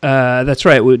 That's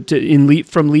right.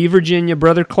 From Lee, Virginia,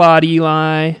 Brother Claude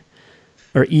Eli,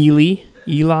 or Ely.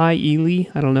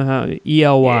 I don't know how.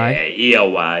 E-L-Y. Yeah,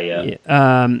 E-L-Y,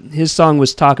 yeah. His song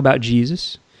was Talk About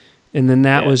Jesus. And then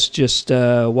that Yeah. was just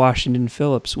Washington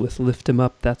Phillips with Lift Him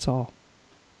Up, That's All.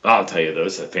 I'll tell you,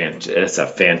 that's a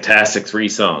fantastic 3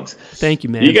 songs. Thank you,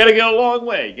 man. You got to go a long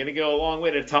way. You got to go a long way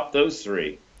to top those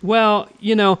 3. Well,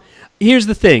 you know, here's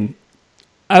the thing.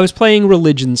 I was playing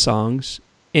religion songs,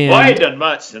 and Well, I ain't done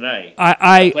much tonight.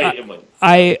 I played it with.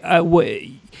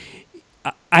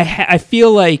 I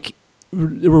feel like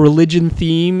religion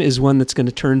theme is one that's going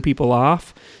to turn people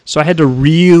off. So I had to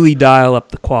really dial up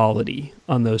the quality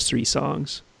on those 3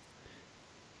 songs.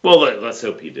 Well, let's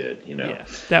hope you did. Yeah,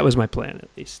 that was my plan at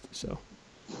least. So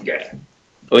Yeah.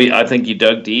 Well, I think you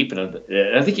dug deep, and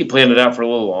I think you planned it out for a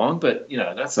little long, but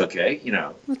that's okay.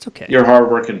 that's okay. You're a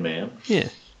hardworking man. Yeah.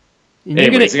 And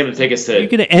Anyways, you're gonna take us to. You're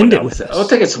gonna end it with us. I'll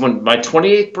take us to my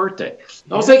 28th birthday.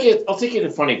 I'll take you to a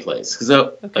funny place because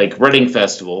like Reading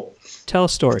Festival. Tell a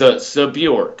story. So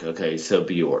Bjork. Okay, so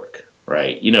Bjork,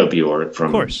 right? You know Bjork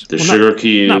from the Well, Sugar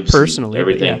Cubes. Not personally,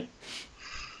 everything. But yeah.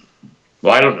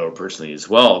 Well, I don't know her personally as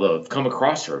well, though I've come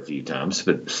across her a few times.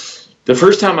 But the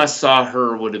first time I saw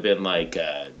her would have been like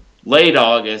late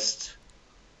August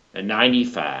in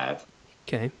 '95.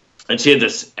 Okay. And she had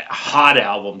this hot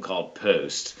album called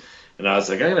Post. And I was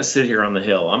like, I'm going to sit here on the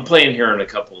hill. I'm playing here in a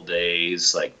couple of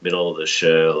days, like middle of the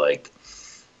show, like,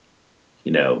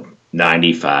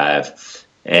 95.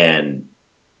 And,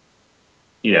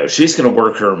 she's going to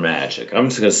work her magic. I'm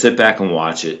just going to sit back and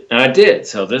watch it. And I did.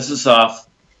 So this is off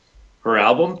her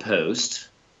album Post,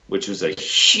 which was a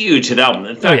huge hit album.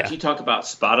 In fact, you talk about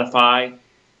Spotify.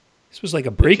 This was like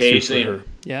a breakthrough for her.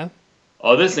 Yeah.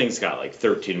 Oh, this thing's got like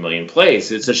 13 million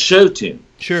plays. It's a show tune.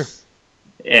 Sure.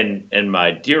 And my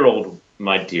dear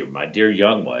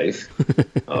young wife,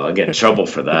 I get in trouble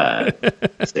for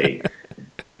that. See,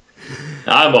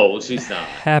 I'm old. She's not.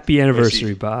 Happy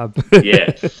anniversary, Bob.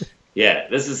 Yeah.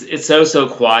 It's so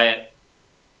quiet.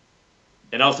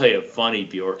 And I'll tell you a funny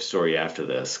Bjork story after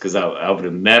this because I would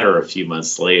have met her a few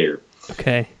months later.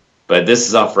 Okay. But this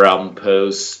is off her album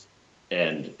Post,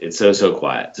 and it's so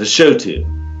quiet. It's a show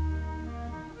tune.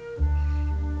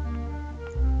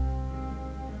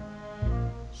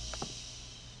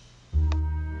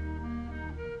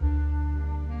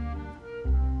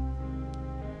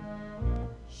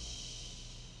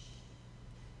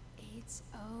 It's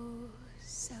oh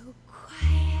so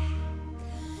quiet.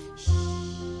 Shh,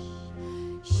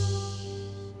 shh.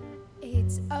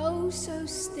 It's oh so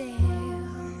still.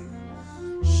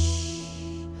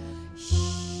 Shh, shh.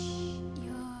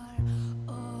 You're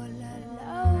all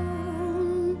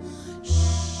alone.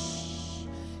 Shh,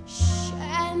 shh.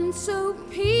 And so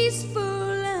peaceful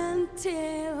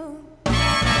until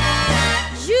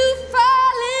you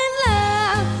fall in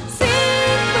love.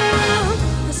 Simple,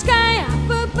 the sky up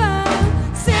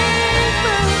above.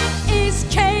 Simple is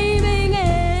caving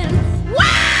in.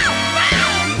 Wow,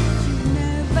 wow. You've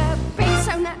never been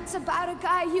so nuts about a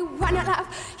guy you wanna love.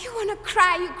 You wanna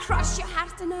cry, you cross your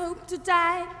heart and hope to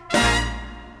die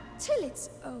till it's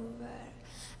over.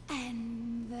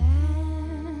 And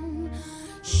then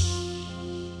shh,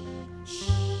 shh.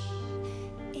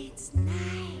 It's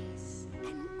nice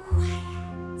and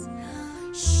quiet.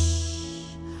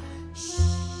 Shh,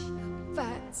 shh.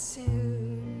 But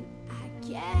soon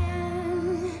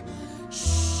again,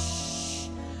 shh,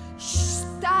 shh.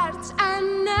 Starts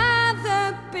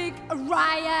another big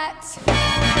riot.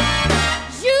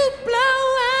 You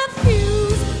blow a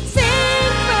fuse.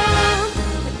 Sing boom,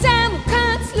 the devil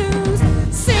cuts loose.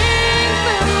 Sing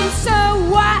boom, so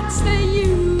what's the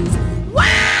use?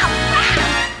 Wow,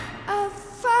 wow, of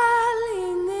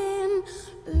falling in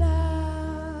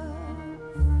love.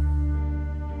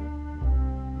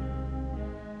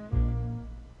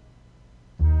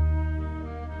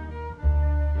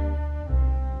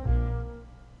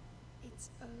 It's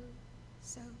oh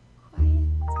so quiet.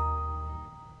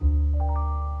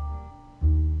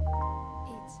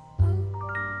 It's oh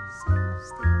so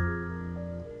still.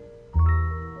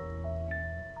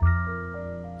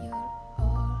 You're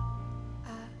all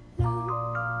alone.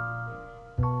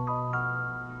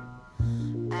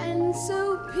 And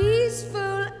so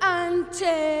peaceful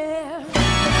until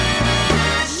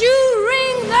you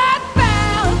ring that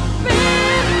bell,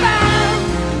 big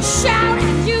bell, shout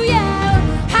and you yell,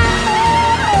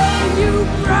 how you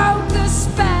broke the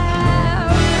spell.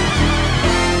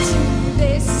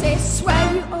 This is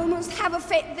where you almost have a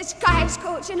fit. The sky is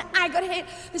scorching, I got hit.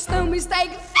 There's no mistake.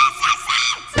 This is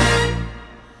it.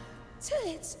 Till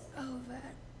it's over,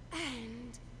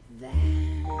 and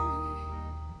then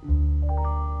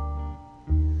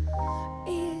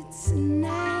it's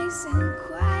nice and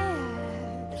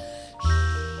quiet.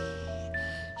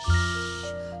 Shh, shh.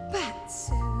 But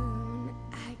soon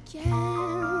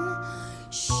again,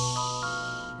 shh,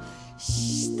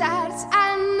 starts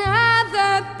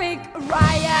another big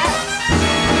riot.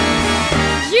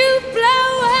 You blow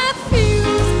a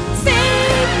fuse.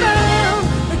 Sing boom,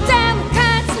 the devil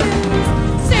cuts loose.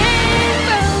 Sing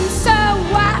boom, so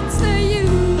what's the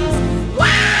use?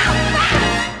 Wow,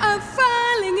 wow, of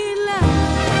falling in love.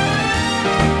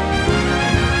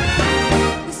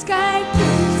 The sky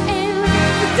keeps in,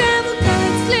 the devil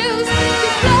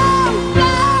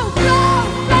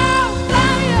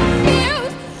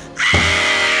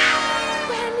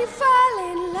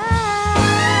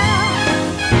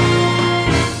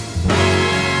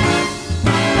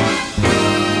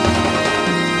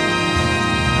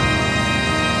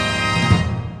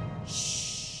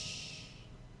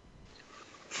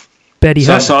Betty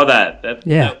So I Hutton. saw that.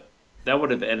 Yeah. That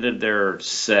would have ended their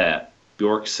set,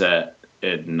 Bjork set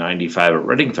in '95 at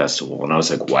Reading Festival, and I was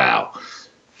like, wow,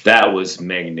 that was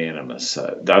magnanimous.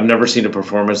 I've never seen a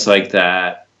performance like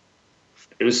that.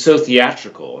 It was so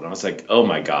theatrical, and I was like, oh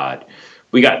my god,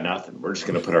 we got nothing. We're just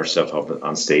going to put our stuff up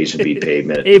on stage and be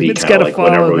pavement, be Pavement's kind of gotta like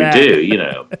whatever follow that. we do, you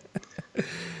know.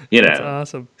 That's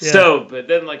awesome. Yeah. So, but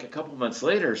then like a couple months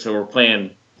later, so we're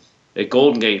playing at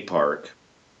Golden Gate Park.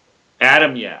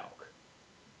 Adam Yauch,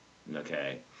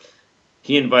 okay,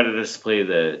 he invited us to play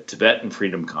the Tibetan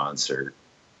Freedom Concert,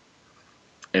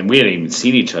 and we hadn't even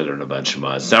seen each other in a bunch of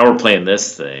months. Now we're playing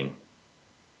this thing,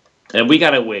 and we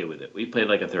got away with it. We played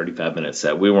like a 35-minute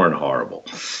set. We weren't horrible.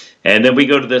 And then we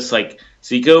go to this, like,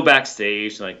 so you go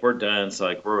backstage, and like, we're done, so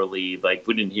like, we're relieved, like,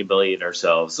 we didn't humiliate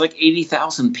ourselves. Like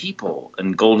 80,000 people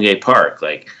in Golden Gate Park,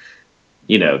 like,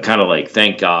 you know, kind of like,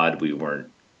 thank God we weren't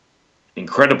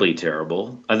incredibly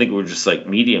terrible. I think we were just like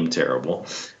medium terrible.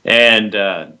 And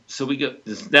so we go,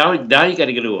 now you got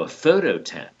to go to a photo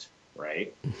tent,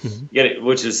 right?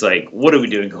 Which is like, what are we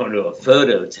doing going to a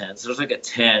photo tent? So there's like a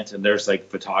tent, and there's like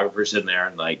photographers in there,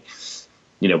 and like,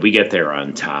 you know, we get there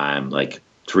on time, like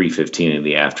 3:15 in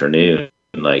the afternoon,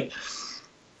 and like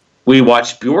we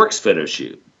watched Bjork's photo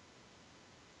shoot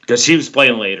because she was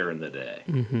playing later in the day.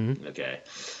 Okay,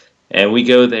 and we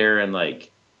go there, and like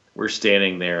we're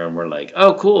standing there, and we're like,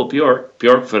 oh cool, Bjork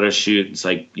photo shoot. It's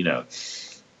like, you know,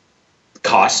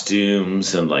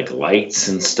 costumes and like lights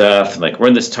and stuff, and like we're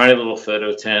in this tiny little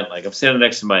photo tent. Like I'm standing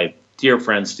next to my dear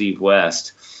friend Steve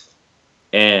West,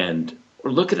 and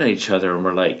we're looking at each other, and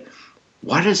we're like,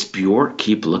 why does Bjork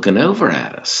keep looking over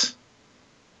at us?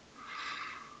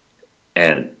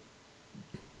 And,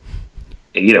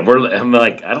 you know, I'm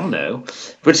like, I don't know.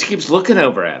 But she keeps looking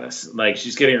over at us. Like,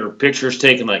 she's getting her pictures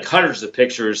taken, like hundreds of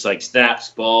pictures, like snaps,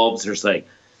 bulbs. There's like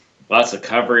lots of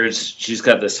coverage. She's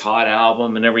got this hot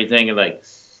album and everything. And like,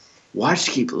 why does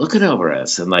she keep looking over at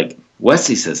us? And like,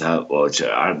 Wesley says, oh, well,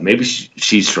 maybe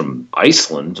she's from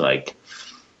Iceland. Like,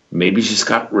 maybe she's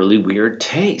got really weird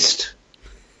taste.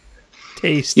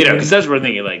 You know, because that's what we're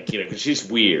thinking, like, you know, because she's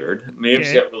weird. Maybe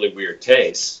she's got really weird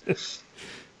taste.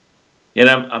 And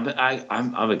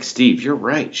I'm like, Steve, you're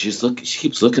right. She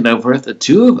keeps looking over at the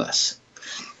two of us.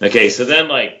 Okay, so then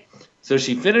like, so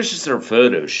she finishes her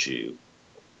photo shoot,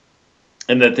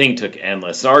 and the thing took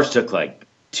endless. Ours took like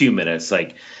 2 minutes.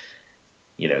 Like,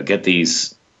 you know, get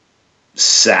these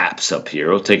saps up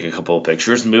here. We'll take a couple of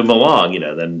pictures and move them along. You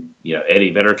know, then, you know, Eddie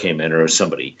Vedder came in, or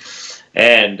somebody,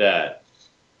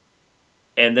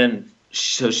 and then,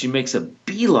 so she makes a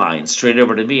beeline straight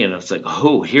over to me, and I was like,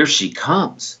 oh, here she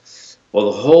comes.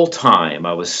 Well, the whole time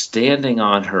I was standing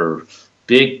on her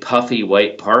big, puffy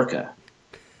white parka.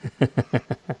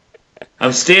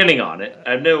 I'm standing on it.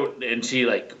 And she,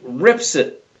 like, rips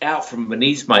it out from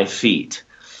beneath my feet.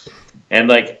 And,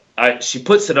 like, she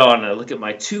puts it on, and I look at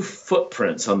my 2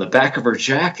 footprints on the back of her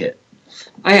jacket.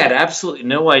 I had absolutely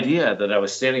no idea that I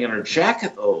was standing on her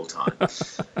jacket the whole time.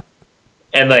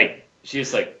 And, like, she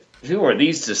was like, who are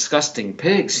these disgusting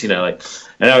pigs? You know, like,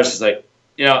 and I was just like,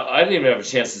 you know, I didn't even have a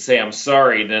chance to say I'm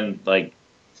sorry. Then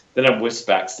I'm whisked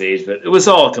backstage, but it was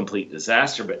all a complete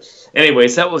disaster. But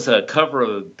anyways, that was a cover of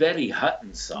a Betty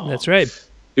Hutton song. That's right.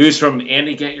 Who's from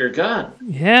Andy Get Your Gun.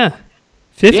 Yeah.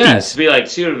 50s. Yeah, to be like,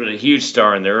 she would have been a huge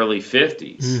star in the early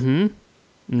 50s.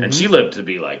 Mm-hmm. And she lived to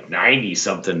be like 90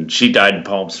 something. She died in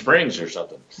Palm Springs or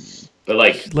something. But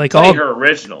like all her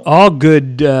original. All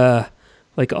good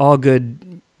all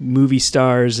good movie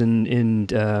stars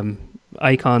and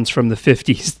icons from the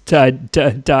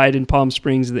 50s died in Palm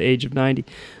Springs at the age of 90.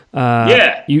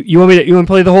 Yeah. You want to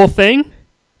play the whole thing?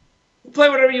 Play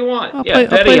whatever you want. I'll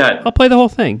play the whole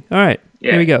thing. All right.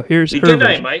 Yeah. Here we go. Here's her good night,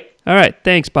 version. Mike. All right.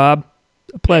 Thanks, Bob.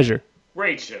 A pleasure.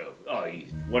 Great show. Oh,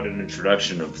 what an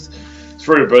introduction of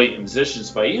three brilliant musicians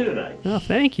by you tonight. Oh,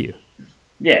 thank you.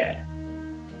 Yeah.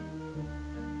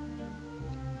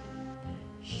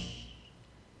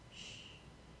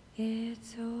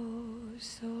 It's oh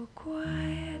so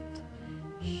quiet.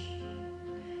 Shh,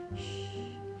 shh.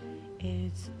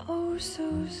 It's oh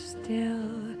so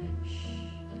still.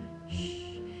 Shh,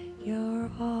 shh. You're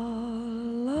all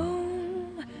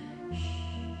alone. Shh,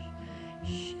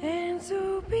 shh. And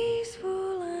so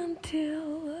peaceful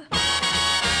until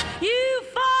you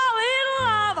fall in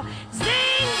love.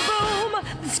 Zing boom,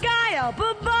 the sky up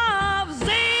above.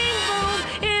 Zing boom,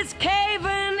 it's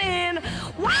caving in.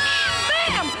 Wow,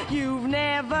 bam! You've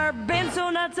never been so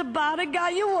nuts about a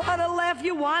guy. You wanna laugh,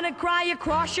 you wanna cry, you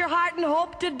cross your heart and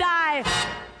hope to die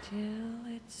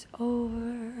till it's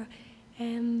over,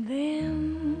 and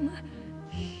then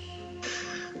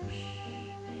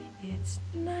it's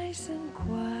nice and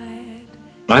quiet.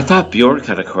 I thought Bjork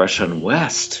had a crush on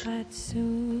West. But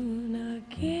soon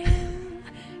again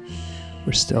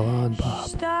We're still on, Bob.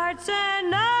 starts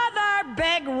another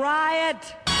big riot.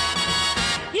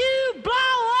 You blow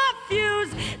a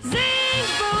fuse, zing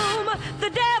boom, the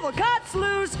devil cuts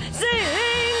loose,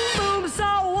 zing boom,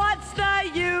 so what's the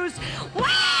use?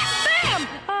 Wham bam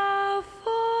of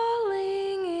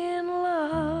falling in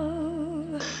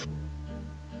love.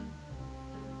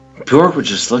 Bjork was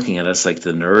just looking at us like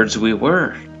the nerds we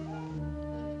were.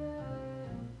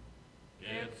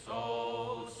 It's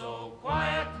all so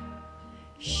quiet.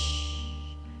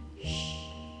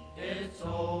 It's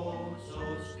all so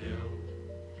still.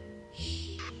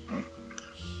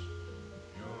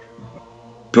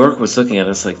 Bjork was looking at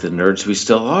us like the nerds we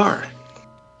still are.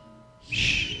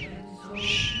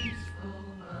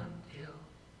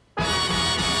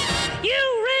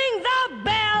 You ring the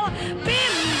bell,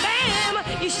 bim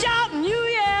bam, you shout and you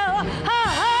yell, ha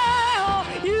ha,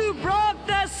 ho, you broke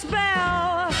the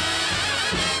spell.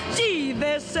 Gee,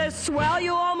 this is swell,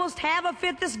 you almost have a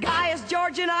fit. This guy is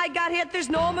George and I got hit, there's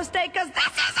no mistake, 'cause this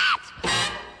is it.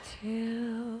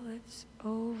 Till it's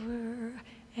over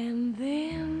and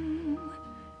then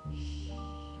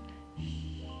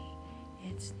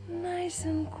it's nice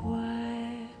and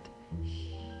quiet.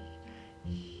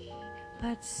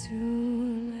 But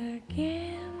soon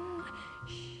again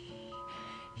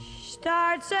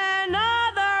starts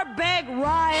another big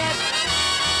riot.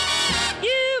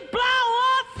 You blow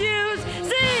a fuse,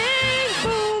 zing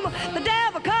boom, the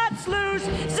devil cuts loose,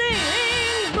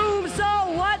 zing boom, so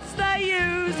what's the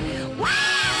use?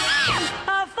 Wham!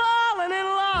 Of falling in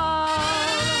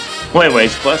love.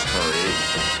 Anyways, bless Marie.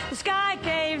 The sky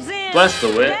caves in. Bless the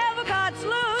wit. Devil cuts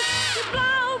loose. You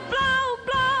blow, blow,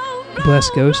 blow, blow. Bless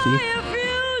Ghosty. away a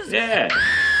fuse. Yeah.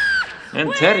 And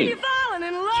When Teddy. you're falling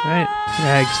in love. Right.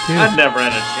 Rags, too. I'd never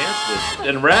had a chance with,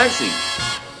 and Ragsy.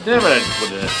 Never had a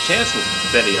chance with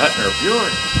Betty Hutton or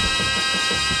Bjork.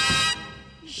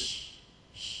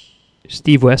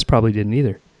 Steve West probably didn't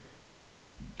either.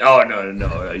 Oh,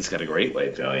 no. He's got a great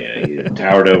wife. Oh, yeah. He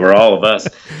towered over all of us.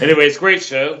 Anyways, great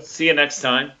show. See you next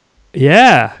time.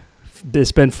 Yeah.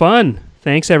 It's been fun.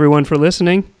 Thanks, everyone, for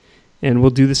listening. And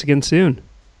we'll do this again soon.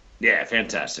 Yeah,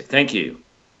 fantastic. Thank you.